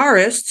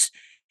Gomarists.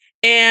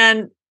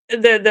 And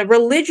the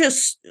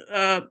religious,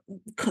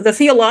 the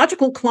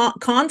theological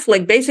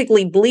conflict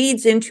basically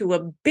bleeds into a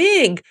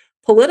big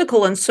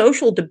political and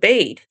social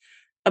debate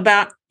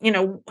about,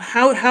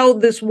 how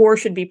this war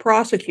should be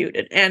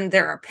prosecuted. And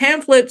there are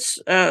pamphlets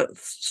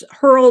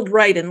hurled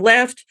right and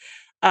left.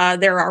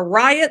 There are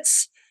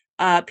riots.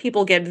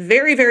 People get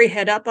very, very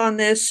head up on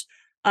this.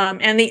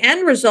 And the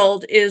end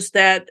result is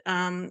that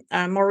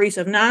Maurice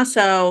of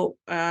Nassau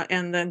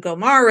and the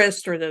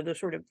Gomarists, or the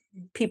sort of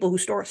people who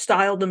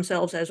styled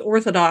themselves as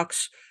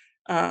Orthodox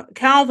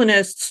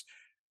Calvinists,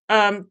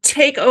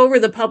 take over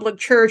the public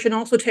church and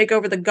also take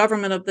over the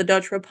government of the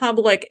Dutch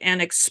Republic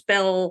and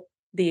expel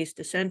these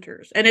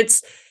dissenters. And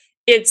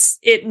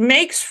it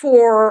makes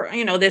for,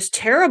 this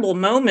terrible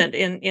moment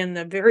in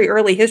the very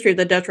early history of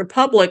the Dutch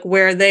Republic,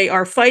 where they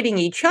are fighting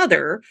each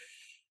other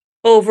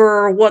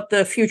over what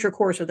the future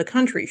course of the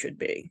country should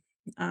be.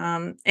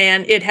 And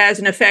it has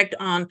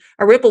a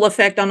ripple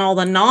effect on all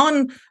the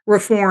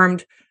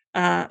non-reformed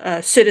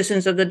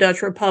citizens of the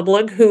Dutch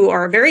Republic, who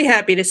are very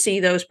happy to see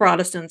those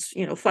Protestants,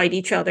 fight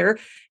each other.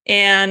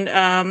 And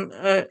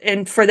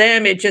for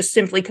them, it just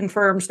simply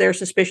confirms their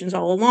suspicions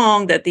all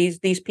along that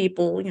these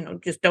people,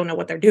 just don't know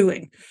what they're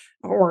doing,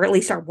 or at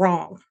least are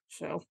wrong.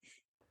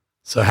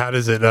 So how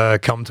does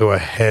it come to a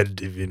head,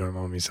 if you don't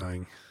mind me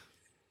saying?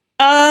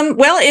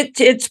 Well,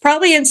 it's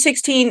probably in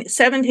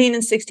 1617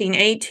 and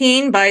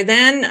 1618. By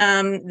then,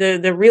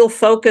 the real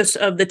focus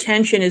of the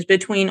tension is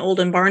between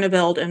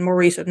Oldenbarneveld and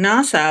Maurice of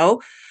Nassau.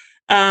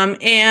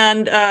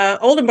 And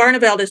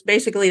Oldenbarneveld is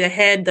basically the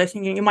head,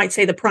 you might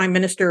say the prime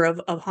minister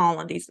of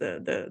Holland. He's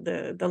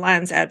the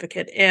land's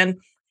advocate. And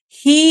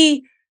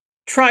he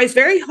tries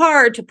very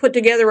hard to put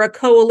together a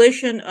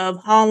coalition of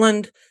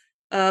Holland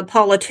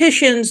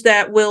politicians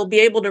that will be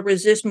able to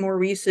resist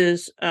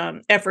Maurice's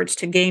efforts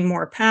to gain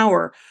more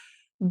power.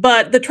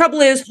 But the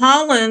trouble is,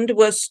 Holland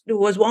was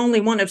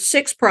only one of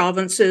 6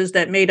 provinces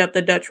that made up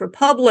the Dutch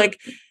Republic,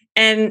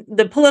 and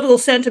the political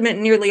sentiment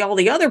in nearly all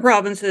the other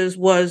provinces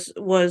was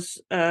for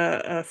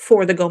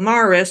the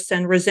Gomarists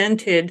and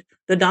resented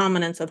the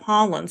dominance of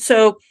Holland.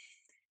 So,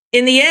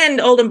 in the end,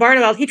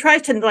 Oldenbarneveld, he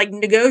tries to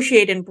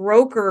negotiate and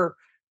broker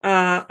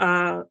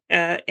an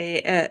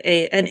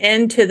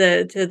end to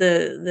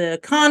the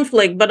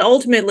conflict, but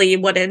ultimately,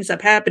 what ends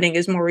up happening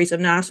is Maurice of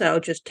Nassau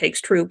just takes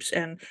troops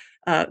and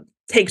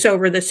takes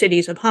over the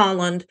cities of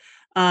Holland,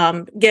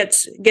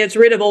 gets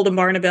rid of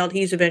Oldenbarneveld.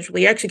 He's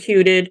eventually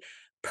executed,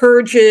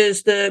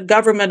 purges the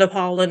government of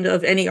Holland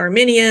of any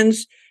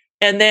Arminians,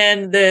 and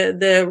then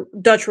the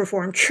Dutch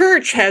Reformed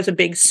Church has a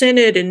big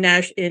synod in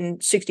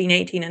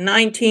 1618 and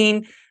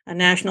 19, a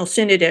national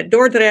synod at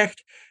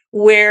Dordrecht,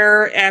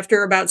 where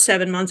after about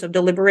 7 months of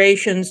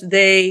deliberations,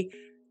 they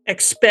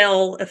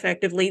expel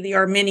effectively the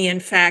Arminian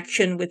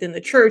faction within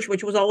the church,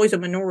 which was always a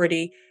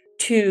minority.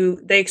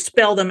 They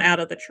expel them out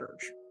of the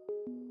church.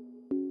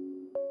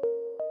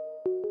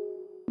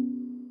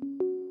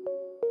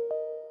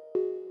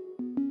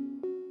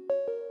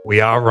 We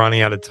are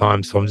running out of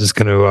time, so I'm just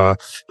going to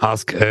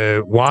ask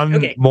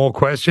one more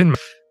question.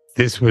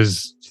 This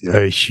was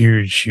a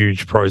huge,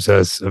 huge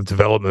process of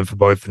development for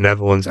both the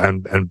Netherlands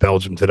and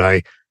Belgium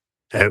today.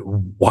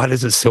 Why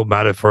does it still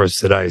matter for us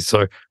today?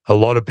 So a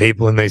lot of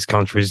people in these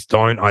countries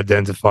don't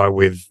identify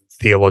with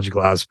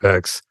theological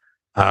aspects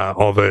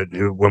of it.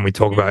 When we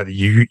talk about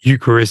the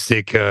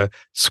Eucharistic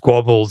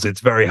squabbles,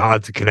 it's very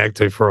hard to connect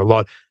to for a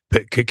lot.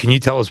 But can you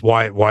tell us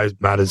why it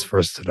matters for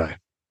us today?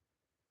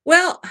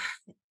 Well,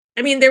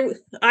 I mean,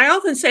 I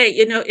often say,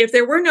 if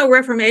there were no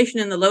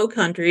Reformation in the Low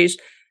Countries,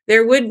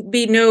 there would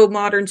be no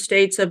modern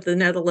states of the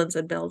Netherlands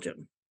and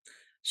Belgium.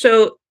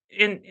 So,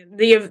 even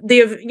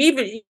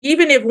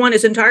if one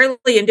is entirely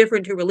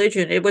indifferent to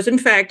religion, it was in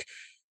fact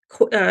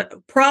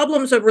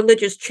problems of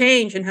religious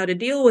change and how to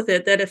deal with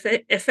it that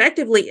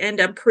effectively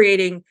end up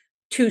creating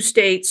 2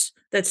 states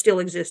that still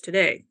exist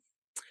today.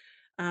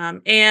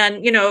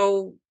 And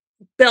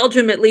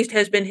Belgium at least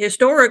has been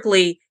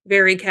historically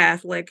very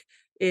Catholic,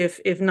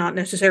 if not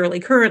necessarily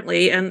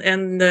currently, and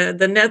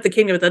the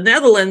Kingdom of the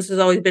Netherlands has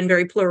always been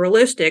very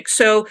pluralistic.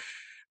 So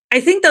I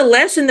think the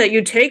lesson that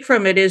you take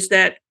from it is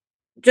that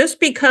just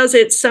because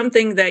it's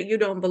something that you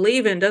don't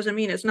believe in doesn't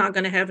mean it's not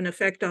going to have an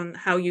effect on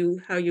how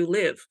you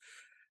live.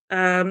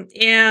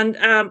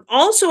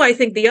 Also, I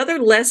think the other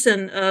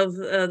lesson of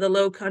the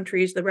Low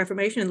Countries, the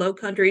Reformation in Low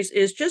Countries,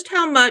 is just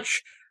how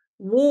much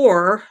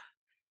war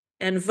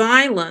and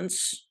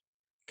violence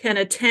can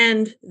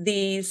attend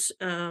these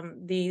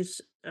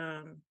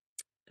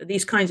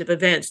kinds of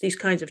events, these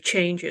kinds of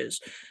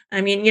changes.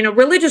 I mean,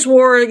 religious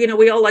war,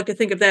 we all like to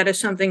think of that as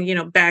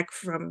something, back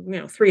from,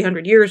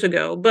 300 years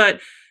ago, but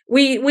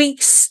we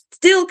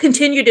still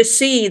continue to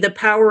see the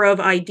power of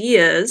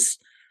ideas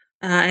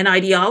and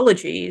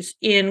ideologies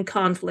in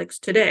conflicts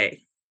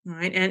today,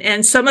 right?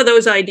 And some of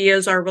those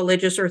ideas are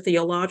religious or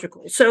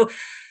theological. So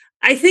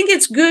I think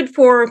it's good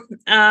for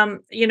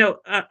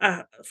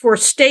for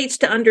states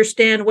to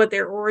understand what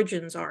their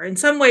origins are. In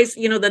some ways,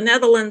 the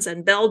Netherlands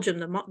and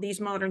Belgium, these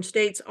modern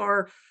states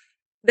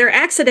they're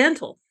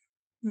accidental,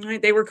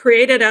 right? They were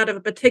created out of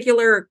a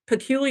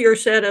peculiar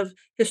set of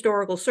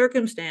historical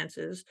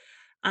circumstances,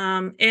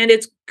 and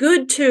it's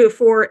good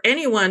for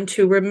anyone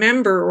to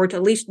remember or to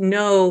at least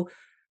know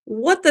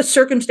what the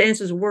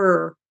circumstances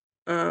were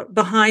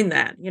behind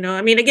that.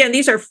 I mean, again,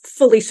 these are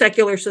fully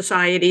secular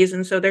societies,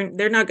 and so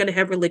they're not going to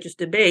have religious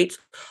debates.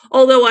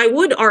 Although I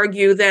would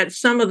argue that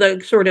some of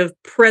the sort of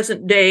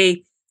present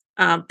day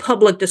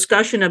public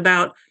discussion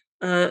about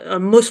a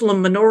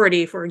Muslim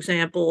minority, for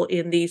example,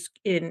 in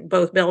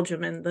both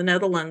Belgium and the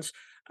Netherlands,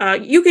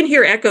 you can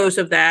hear echoes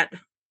of that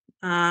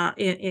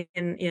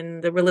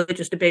in the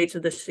religious debates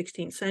of the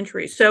 16th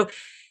century. So,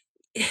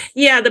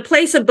 yeah, the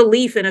place of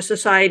belief in a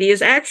society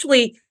is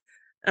actually,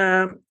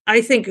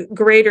 I think,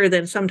 greater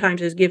than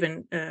sometimes is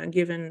given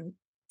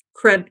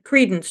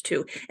credence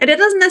to. And it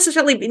doesn't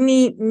necessarily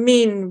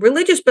mean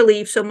religious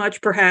belief so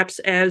much, perhaps,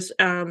 as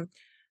a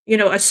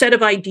set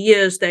of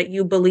ideas that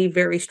you believe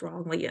very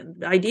strongly in.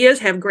 Ideas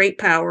have great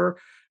power,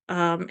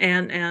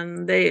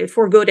 and they,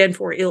 for good and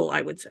for ill,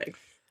 I would say.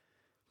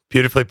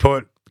 Beautifully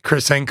put.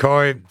 Christine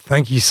Kooi,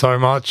 thank you so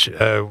much.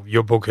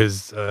 Your book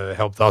has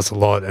helped us a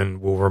lot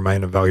and will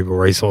remain a valuable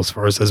resource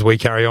for us as we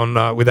carry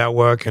on with our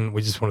work. And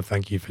we just want to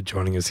thank you for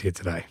joining us here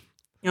today.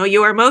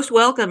 You are most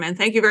welcome. And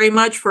thank you very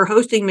much for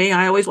hosting me.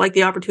 I always like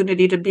the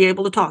opportunity to be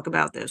able to talk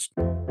about this.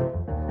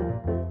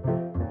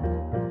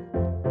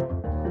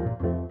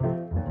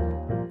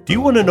 Do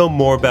you want to know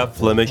more about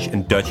Flemish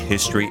and Dutch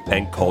history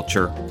and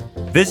culture?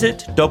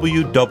 Visit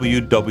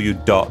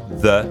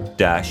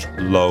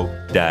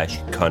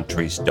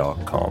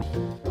www.the-low-countries.com.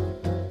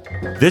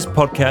 This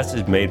podcast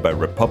is made by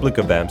Republic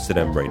of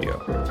Amsterdam Radio.